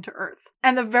returns him to Earth.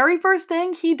 And the very first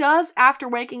thing he does after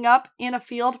waking up in a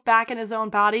field back in his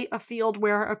own body, a field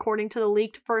where, according to the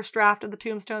leaked first draft of the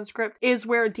Tombstone script, is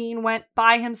where Dean went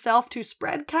by himself to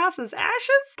spread Cass's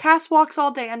ashes. Cass walks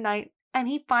all day and night, and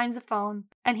he finds a phone,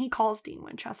 and he calls Dean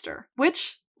Winchester,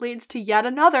 which leads to yet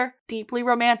another deeply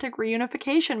romantic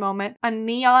reunification moment, a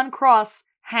neon cross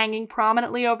hanging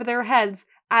prominently over their heads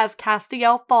as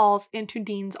Castiel falls into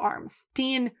Dean's arms.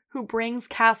 Dean, who brings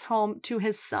Cass home to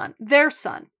his son, their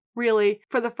son. Really,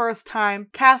 for the first time,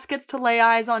 Cass gets to lay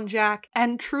eyes on Jack,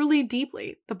 and truly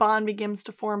deeply, the bond begins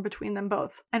to form between them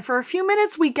both. And for a few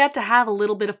minutes, we get to have a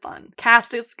little bit of fun. Cass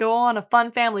gets to go on a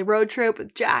fun family road trip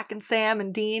with Jack and Sam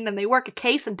and Dean, and they work a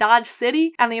case in Dodge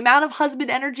City, and the amount of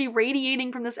husband energy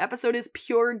radiating from this episode is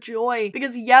pure joy.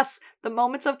 Because yes, the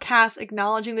moments of Cass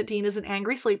acknowledging that Dean is an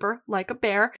angry sleeper, like a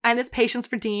bear, and his patience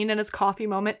for Dean and his coffee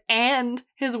moment, and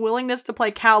his willingness to play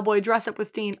cowboy dress-up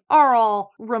with Dean are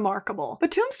all remarkable.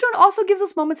 But Tombstone Tombstone also gives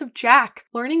us moments of Jack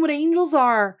learning what angels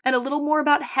are and a little more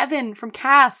about heaven from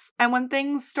Cass. And when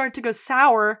things start to go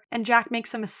sour and Jack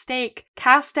makes a mistake,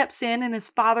 Cass steps in his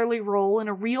fatherly role in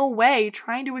a real way,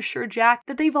 trying to assure Jack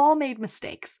that they've all made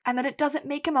mistakes and that it doesn't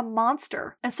make him a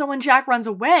monster. And so when Jack runs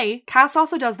away, Cass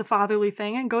also does the fatherly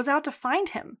thing and goes out to find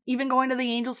him, even going to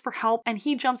the angels for help, and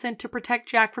he jumps in to protect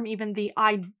Jack from even the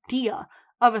idea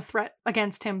of a threat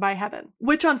against him by heaven,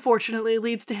 which unfortunately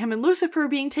leads to him and Lucifer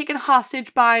being taken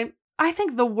hostage by, I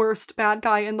think, the worst bad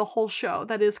guy in the whole show,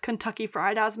 that is Kentucky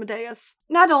Fried Asmodeus.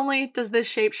 Not only does this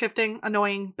shape-shifting,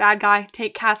 annoying bad guy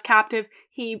take Cass captive,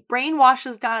 he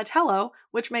brainwashes Donatello,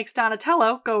 which makes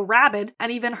Donatello go rabid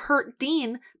and even hurt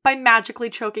Dean by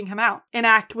magically choking him out, an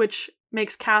act which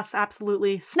makes Cass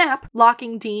absolutely snap,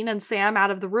 locking Dean and Sam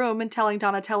out of the room and telling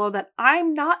Donatello that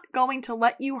I'm not going to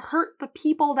let you hurt the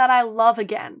people that I love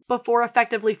again, before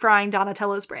effectively frying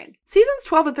Donatello's brain. Seasons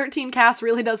 12 and 13 Cass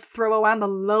really does throw around the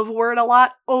love word a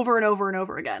lot over and over and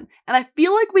over again, and I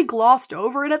feel like we glossed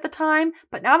over it at the time,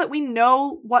 but now that we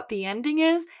know what the ending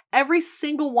is, every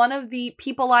single one of the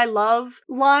people I love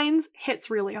lines hits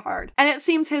really hard. And it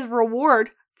seems his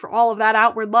reward for all of that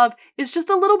outward love is just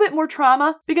a little bit more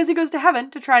trauma, because he goes to heaven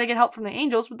to try to get help from the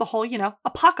angels with the whole,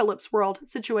 apocalypse world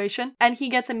situation, and he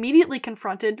gets immediately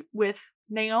confronted with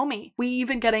Naomi. We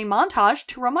even get a montage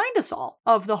to remind us all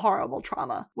of the horrible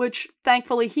trauma, which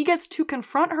thankfully he gets to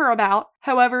confront her about.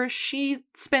 However, she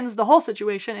spins the whole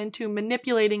situation into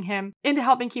manipulating him into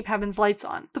helping keep heaven's lights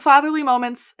on. The fatherly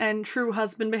moments and true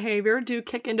husband behavior do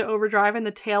kick into overdrive in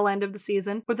the tail end of the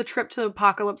season, with a trip to the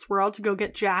apocalypse world to go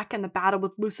get Jack and the battle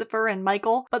with Lucifer and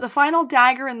Michael. But the final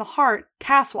dagger in the heart,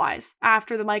 Cass-wise,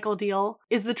 after the Michael deal,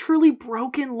 is the truly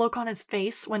broken look on his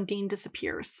face when Dean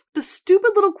disappears. The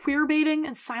stupid little queer baiting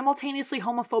and simultaneously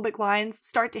homophobic lines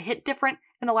start to hit different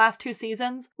in the last 2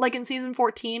 seasons. Like in season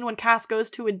 14, when Cass goes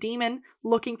to a demon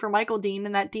looking for Michael Dean,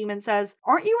 and that demon says,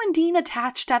 "Aren't you and Dean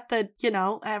attached at the,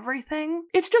 everything?"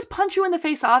 It's just punch you in the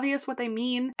face obvious what they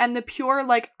mean, and the pure,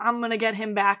 I'm gonna get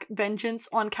him back vengeance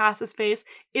on Cass's face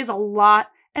is a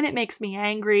lot. And it makes me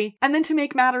angry. And then to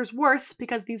make matters worse,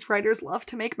 because these writers love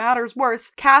to make matters worse,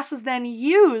 Cass is then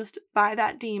used by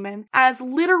that demon as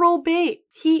literal bait.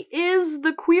 He is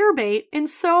the queer bait in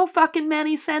so fucking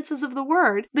many senses of the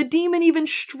word. The demon even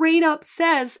straight up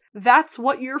says, "That's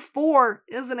what you're for,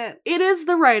 isn't it?" It is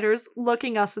the writers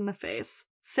looking us in the face,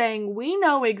 saying we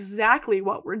know exactly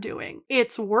what we're doing.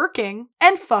 It's working,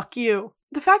 and fuck you.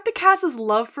 The fact that Cass's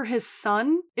love for his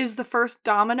son is the first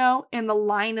domino in the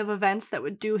line of events that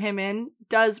would do him in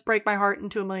does break my heart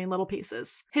into a million little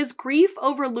pieces. His grief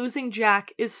over losing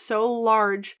Jack is so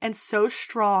large and so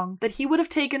strong that he would have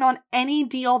taken on any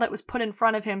deal that was put in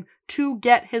front of him to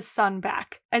get his son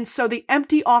back. And so the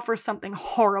Empty offers something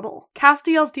horrible.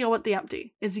 Castiel's deal with the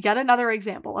Empty is yet another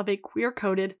example of a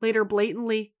queer-coded, later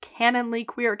blatantly, canonly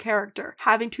queer character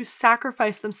having to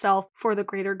sacrifice themselves for the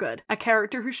greater good. A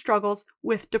character who struggles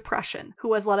with depression,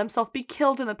 who has let himself be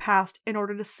killed in the past in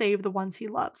order to save the ones he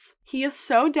loves. He is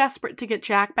so desperate to get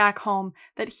Jack back home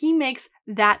that he makes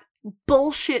that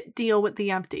bullshit deal with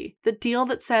the Empty. The deal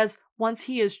that says once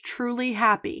he is truly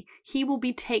happy, he will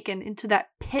be taken into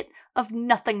that pit of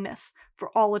nothingness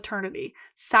for all eternity,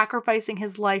 sacrificing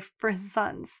his life for his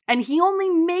sons. And he only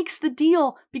makes the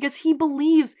deal because he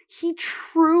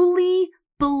truly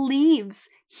believes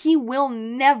he will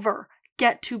never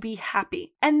get to be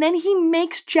happy. And then he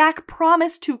makes Jack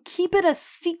promise to keep it a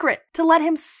secret, to let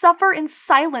him suffer in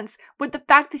silence with the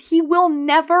fact that he will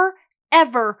never,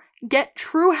 ever get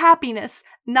true happiness,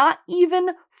 not even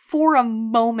for a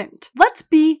moment. Let's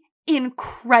be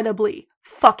incredibly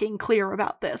fucking clear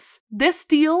about this. This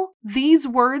deal, these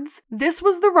words, this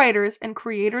was the writers and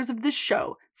creators of this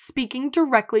show speaking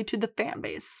directly to the fan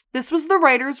base. This was the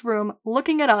writers' room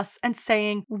looking at us and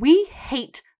saying, we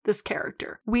hate this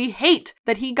character. We hate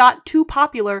that he got too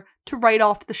popular to write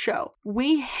off the show.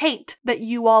 We hate that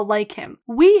you all like him.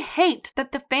 We hate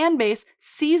that the fan base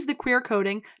sees the queer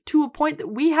coding to a point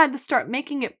that we had to start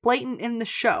making it blatant in the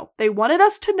show. They wanted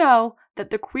us to know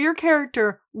that the queer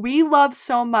character we love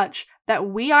so much, that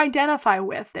we identify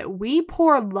with, that we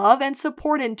pour love and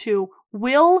support into,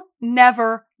 will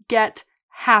never get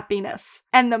happiness.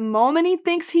 And the moment he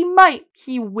thinks he might,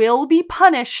 he will be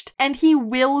punished and he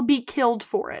will be killed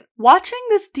for it. Watching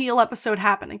this deal episode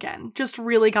happen again just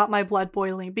really got my blood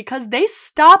boiling because they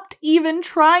stopped even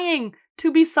trying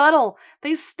to be subtle.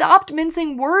 They stopped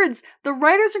mincing words. The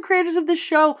writers and creators of the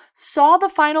show saw the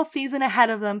final season ahead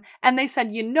of them, and they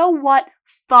said, you know what?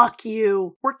 Fuck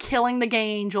you. We're killing the gay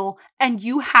angel, and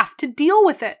you have to deal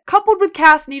with it. Coupled with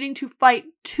Cass needing to fight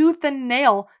tooth and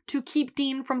nail to keep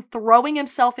Dean from throwing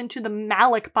himself into the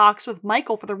Malik box with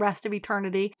Michael for the rest of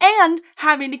eternity, and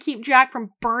having to keep Jack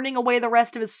from burning away the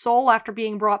rest of his soul after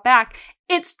being brought back,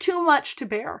 it's too much to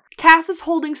bear. Cass is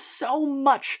holding so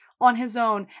much on his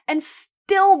own, and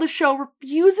still the show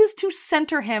refuses to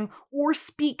center him or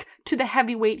speak to the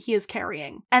heavy weight he is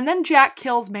carrying. And then Jack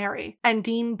kills Mary, and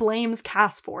Dean blames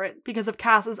Cass for it because of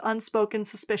Cass's unspoken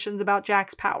suspicions about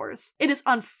Jack's powers. It is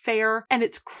unfair and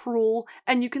it's cruel,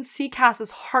 and you can see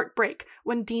Cass's heartbreak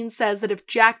when Dean says that if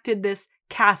Jack did this,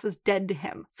 Cass is dead to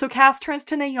him. So Cass turns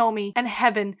to Naomi and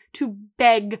Heaven to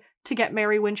beg to get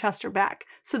Mary Winchester back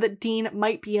so that Dean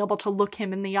might be able to look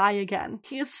him in the eye again.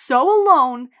 He is so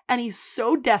alone and he's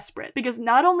so desperate because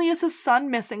not only is his son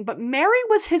missing, but Mary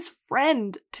was his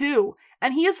friend too.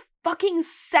 And he is fucking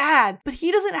sad, but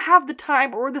he doesn't have the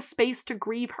time or the space to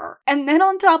grieve her. And then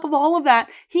on top of all of that,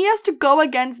 he has to go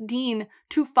against Dean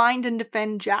to find and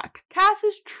defend Jack. Cass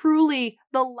is truly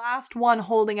the last one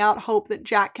holding out hope that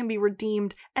Jack can be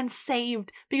redeemed and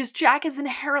saved because Jack is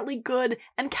inherently good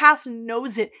and Cass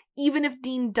knows it even if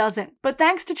Dean doesn't. But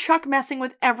thanks to Chuck messing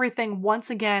with everything once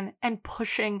again and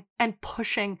pushing and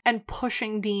pushing and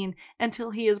pushing Dean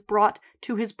until he is brought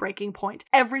to his breaking point,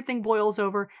 everything boils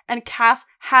over and Cass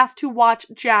has to watch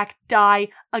Jack die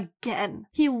again.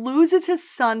 He loses his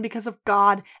son because of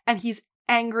God, and he's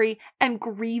angry and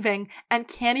grieving and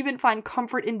can't even find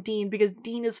comfort in Dean because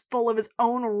Dean is full of his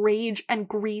own rage and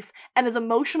grief and is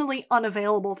emotionally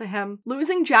unavailable to him.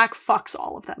 Losing Jack fucks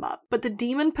all of them up, but the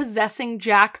demon possessing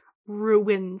Jack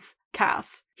ruins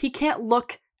Cass. He can't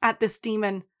look at this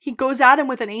demon. He goes at him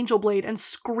with an angel blade and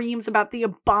screams about the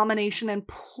abomination and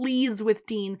pleads with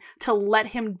Dean to let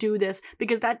him do this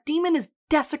because that demon is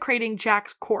desecrating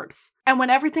Jack's corpse. And when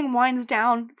everything winds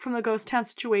down from the ghost town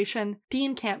situation,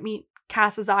 Dean can't meet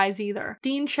Cass's eyes either.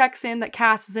 Dean checks in that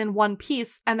Cass is in one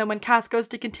piece, and then when Cass goes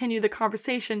to continue the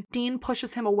conversation, Dean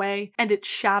pushes him away, and it's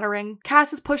shattering.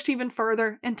 Cass is pushed even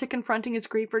further into confronting his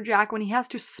grief for Jack when he has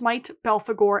to smite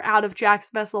Belphegor out of Jack's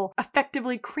vessel,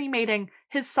 effectively cremating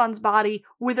his son's body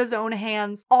with his own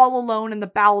hands, all alone in the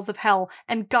bowels of hell.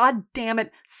 And god damn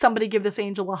it, somebody give this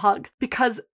angel a hug.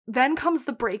 Because then comes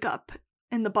the breakup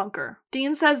in the bunker.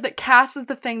 Dean says that Cass is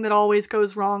the thing that always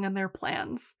goes wrong in their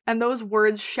plans. And those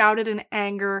words shouted in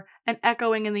anger and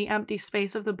echoing in the empty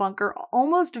space of the bunker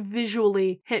almost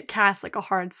visually hit Cass like a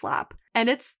hard slap. And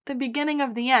it's the beginning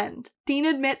of the end. Dean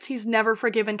admits he's never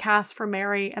forgiven Cass for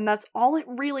Mary, and that's all it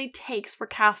really takes for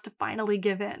Cass to finally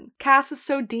give in. Cass is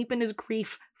so deep in his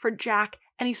grief for Jack,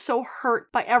 and he's so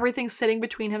hurt by everything sitting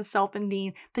between himself and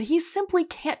Dean that he simply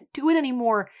can't do it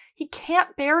anymore. He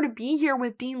can't bear to be here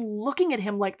with Dean looking at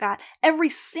him like that every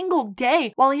single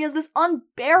day while he has this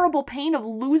unbearable pain of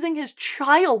losing his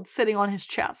child sitting on his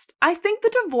chest. I think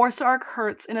the divorce arc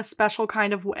hurts in a special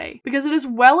kind of way because it is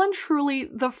well and truly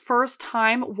the first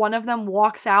time one of them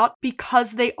walks out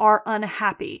because they are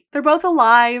unhappy. They're both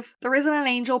alive. There isn't an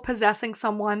angel possessing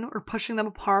someone or pushing them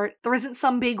apart. There isn't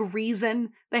some big reason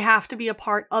they have to be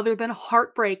apart other than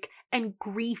heartbreak and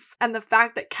grief and the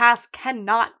fact that Cass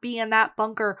cannot be in that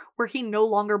bunker where he no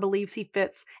longer believes he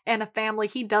fits and a family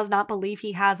he does not believe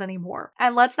he has anymore.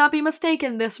 And let's not be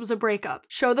mistaken, this was a breakup.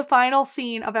 Show the final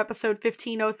scene of episode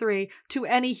 1503 to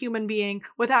any human being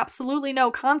with absolutely no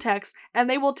context and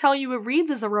they will tell you it reads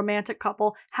as a romantic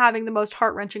couple having the most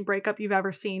heart-wrenching breakup you've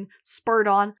ever seen, spurred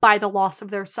on by the loss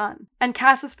of their son. And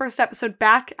Cass's first episode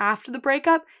back after the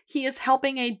breakup, he is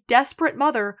helping a desperate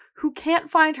mother who can't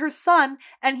find her son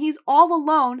and he's all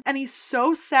alone and he's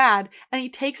so sad and he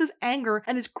takes his anger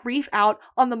and his grief out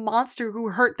on the monster who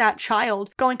hurt that child,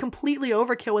 going completely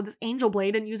overkill with his angel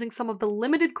blade and using some of the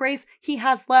limited grace he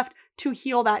has left to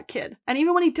heal that kid. And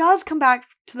even when he does come back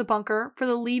to the bunker for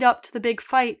the lead up to the big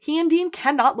fight, he and Dean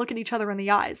cannot look at each other in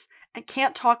the eyes and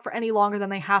can't talk for any longer than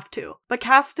they have to. But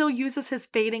Cass still uses his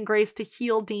fading grace to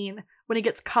heal Dean when he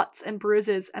gets cuts and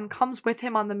bruises and comes with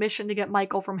him on the mission to get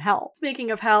Michael from hell. Speaking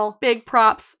of hell, big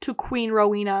props to Queen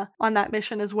Rowena on that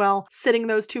mission as well, sitting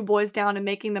those two boys down and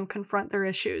making them confront their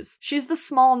issues. She's the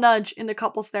small nudge into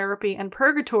couples therapy, and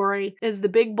purgatory is the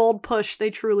big bold push they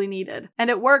truly needed. And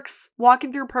it works.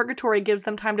 Walking through purgatory gives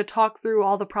them time to talk through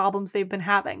all the problems they've been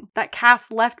having. That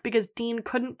Cass left because Dean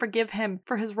couldn't forgive him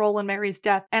for his role in Mary's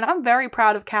death, and I'm very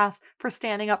proud of Cass for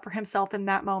standing up for himself in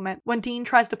that moment. When Dean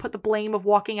tries to put the blame of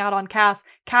walking out on Cass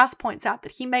points out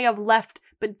that he may have left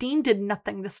but Dean did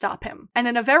nothing to stop him. And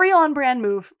in a very on-brand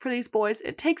move for these boys,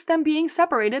 it takes them being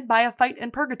separated by a fight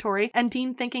in purgatory and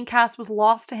Dean thinking Cass was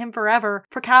lost to him forever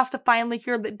for Cass to finally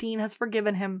hear that Dean has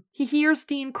forgiven him. He hears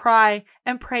Dean cry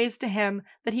and prays to him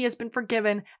that he has been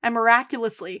forgiven and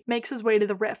miraculously makes his way to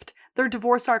the rift. Their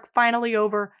divorce arc finally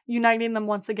over, uniting them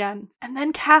once again. And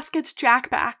then Cass gets Jack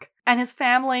back. And his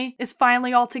family is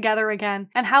finally all together again.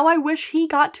 And how I wish he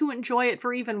got to enjoy it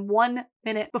for even 1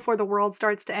 minute before the world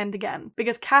starts to end again.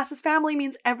 Because Cass's family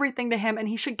means everything to him and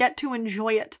he should get to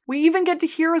enjoy it. We even get to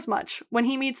hear as much when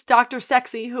he meets Dr.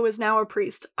 Sexy, who is now a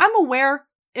priest. I'm aware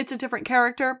it's a different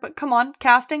character, but come on,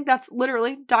 casting, that's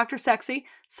literally Dr. Sexy.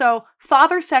 So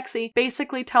Father Sexy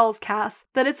basically tells Cass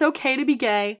that it's okay to be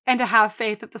gay and to have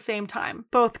faith at the same time.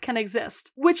 Both can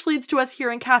exist. Which leads to us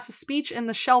hearing Cass's speech in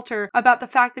the shelter about the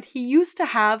fact that he used to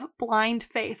have blind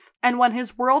faith. And when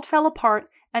his world fell apart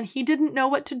and he didn't know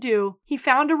what to do, he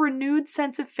found a renewed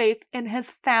sense of faith in his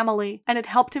family, and it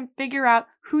helped him figure out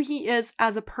who he is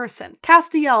as a person.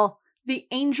 Castiel, the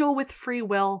angel with free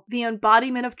will, the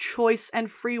embodiment of choice and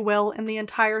free will in the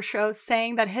entire show,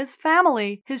 saying that his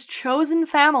family, his chosen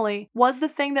family, was the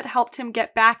thing that helped him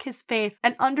get back his faith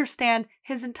and understand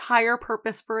his entire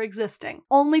purpose for existing,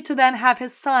 only to then have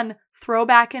his son throw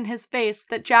back in his face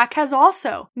that Jack has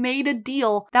also made a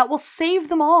deal that will save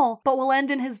them all, but will end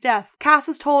in his death. Cass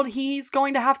is told he's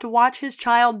going to have to watch his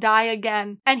child die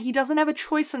again, and he doesn't have a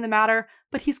choice in the matter,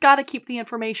 but he's got to keep the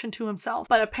information to himself.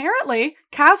 But apparently,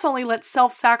 Cass only lets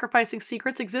self-sacrificing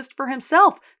secrets exist for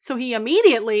himself, so he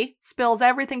immediately spills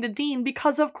everything to Dean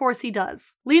because of course he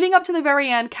does. Leading up to the very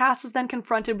end, Cass is then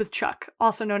confronted with Chuck,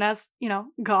 also known as,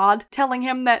 God, telling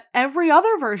him that every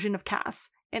other version of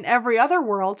Cass, in every other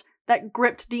world, that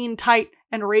gripped Dean tight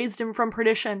and raised him from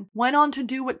perdition, went on to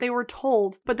do what they were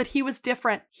told, but that he was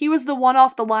different. He was the one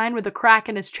off the line with a crack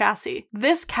in his chassis.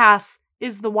 This Cass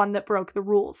is the one that broke the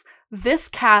rules. This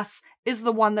Cass is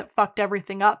the one that fucked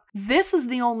everything up. This is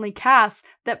the only Cass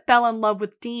that fell in love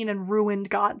with Dean and ruined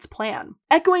God's plan.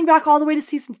 Echoing back all the way to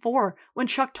season 4, when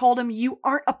Chuck told him, "You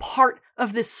aren't a part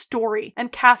of this story,"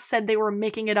 and Cass said they were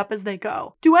making it up as they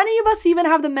go. Do any of us even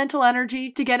have the mental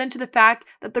energy to get into the fact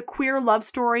that the queer love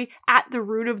story at the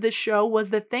root of this show was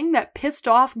the thing that pissed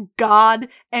off God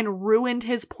and ruined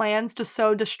his plans to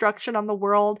sow destruction on the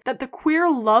world? That the queer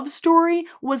love story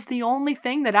was the only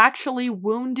thing that actually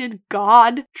wounded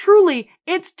God? Truly,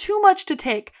 it's too much to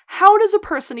take. How does a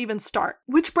person even start?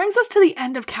 Which brings us to the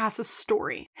end of Cass's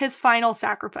story, his final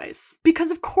sacrifice.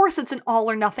 Because of course it's an all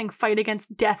or nothing fight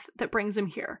against death that brings him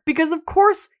here. Because of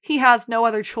course he has no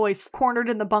other choice, cornered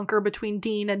in the bunker between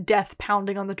Dean and death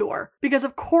pounding on the door. Because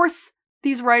of course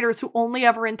these writers who only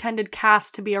ever intended Cass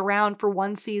to be around for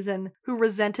 1 season, who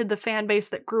resented the fan base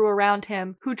that grew around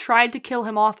him, who tried to kill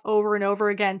him off over and over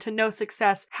again to no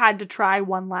success, had to try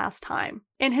one last time.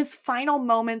 In his final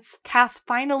moments, Cass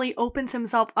finally opens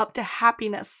himself up to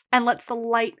happiness and lets the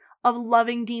light of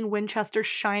loving Dean Winchester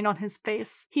shine on his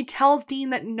face. He tells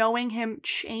Dean that knowing him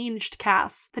changed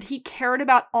Cass, that he cared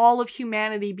about all of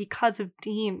humanity because of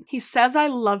Dean. He says, "I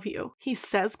love you." He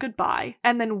says goodbye.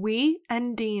 And then we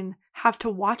and Dean have to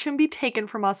watch him be taken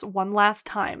from us one last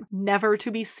time, never to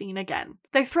be seen again.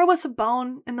 They throw us a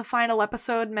bone in the final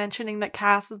episode, mentioning that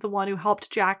Cass is the one who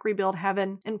helped Jack rebuild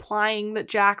heaven, implying that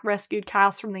Jack rescued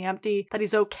Cass from the empty, that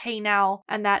he's okay now,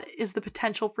 and that is the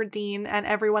potential for Dean and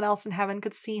everyone else in heaven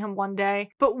could see him one day.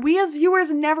 But we as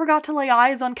viewers never got to lay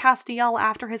eyes on Castiel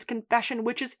after his confession,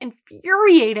 which is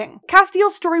infuriating.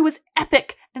 Castiel's story was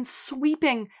epic and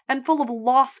sweeping and full of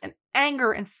loss and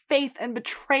anger and faith and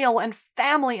betrayal and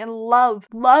family and love.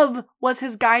 Love was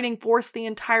his guiding force the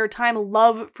entire time.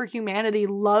 Love for humanity,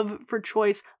 love for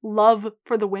choice, love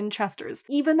for the Winchesters.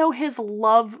 Even though his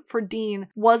love for Dean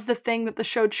was the thing that the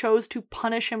show chose to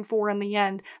punish him for in the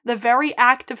end, the very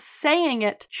act of saying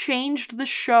it changed the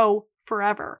show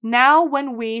forever. Now,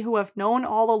 when we, who have known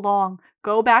all along,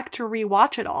 go back to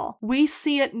rewatch it all, we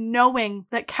see it knowing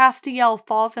that Castiel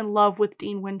falls in love with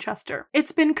Dean Winchester.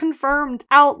 It's been confirmed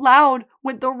out loud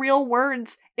with the real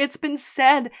words. It's been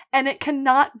said, and it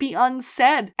cannot be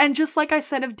unsaid. And just like I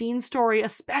said of Dean's story,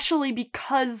 especially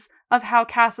because of how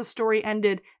Cass's story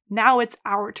ended, now it's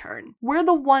our turn. We're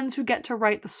the ones who get to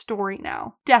write the story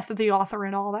now. Death of the author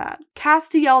and all that.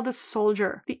 Castiel the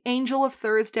soldier, the angel of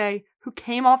Thursday, who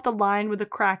came off the line with a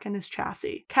crack in his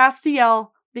chassis.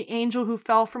 Castiel, the angel who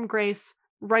fell from grace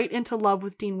right into love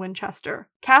with Dean Winchester.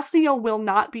 Castiel will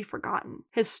not be forgotten.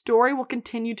 His story will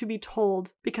continue to be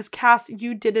told because Cass,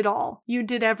 you did it all. You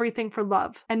did everything for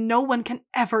love, and no one can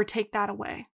ever take that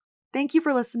away. Thank you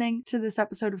for listening to this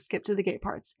episode of Skip to the Gay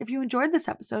Parts. If you enjoyed this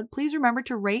episode, please remember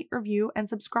to rate, review, and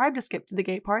subscribe to Skip to the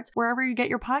Gay Parts wherever you get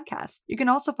your podcasts. You can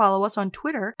also follow us on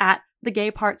Twitter at The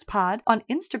Gay Parts Pod, on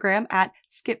Instagram at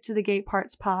Skip to the Gay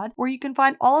Parts Pod, where you can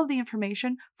find all of the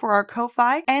information for our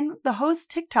Ko-Fi and the host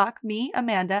TikTok, me,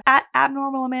 Amanda, at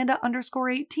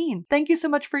abnormalamanda_18. Thank you so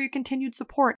much for your continued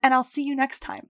support, and I'll see you next time.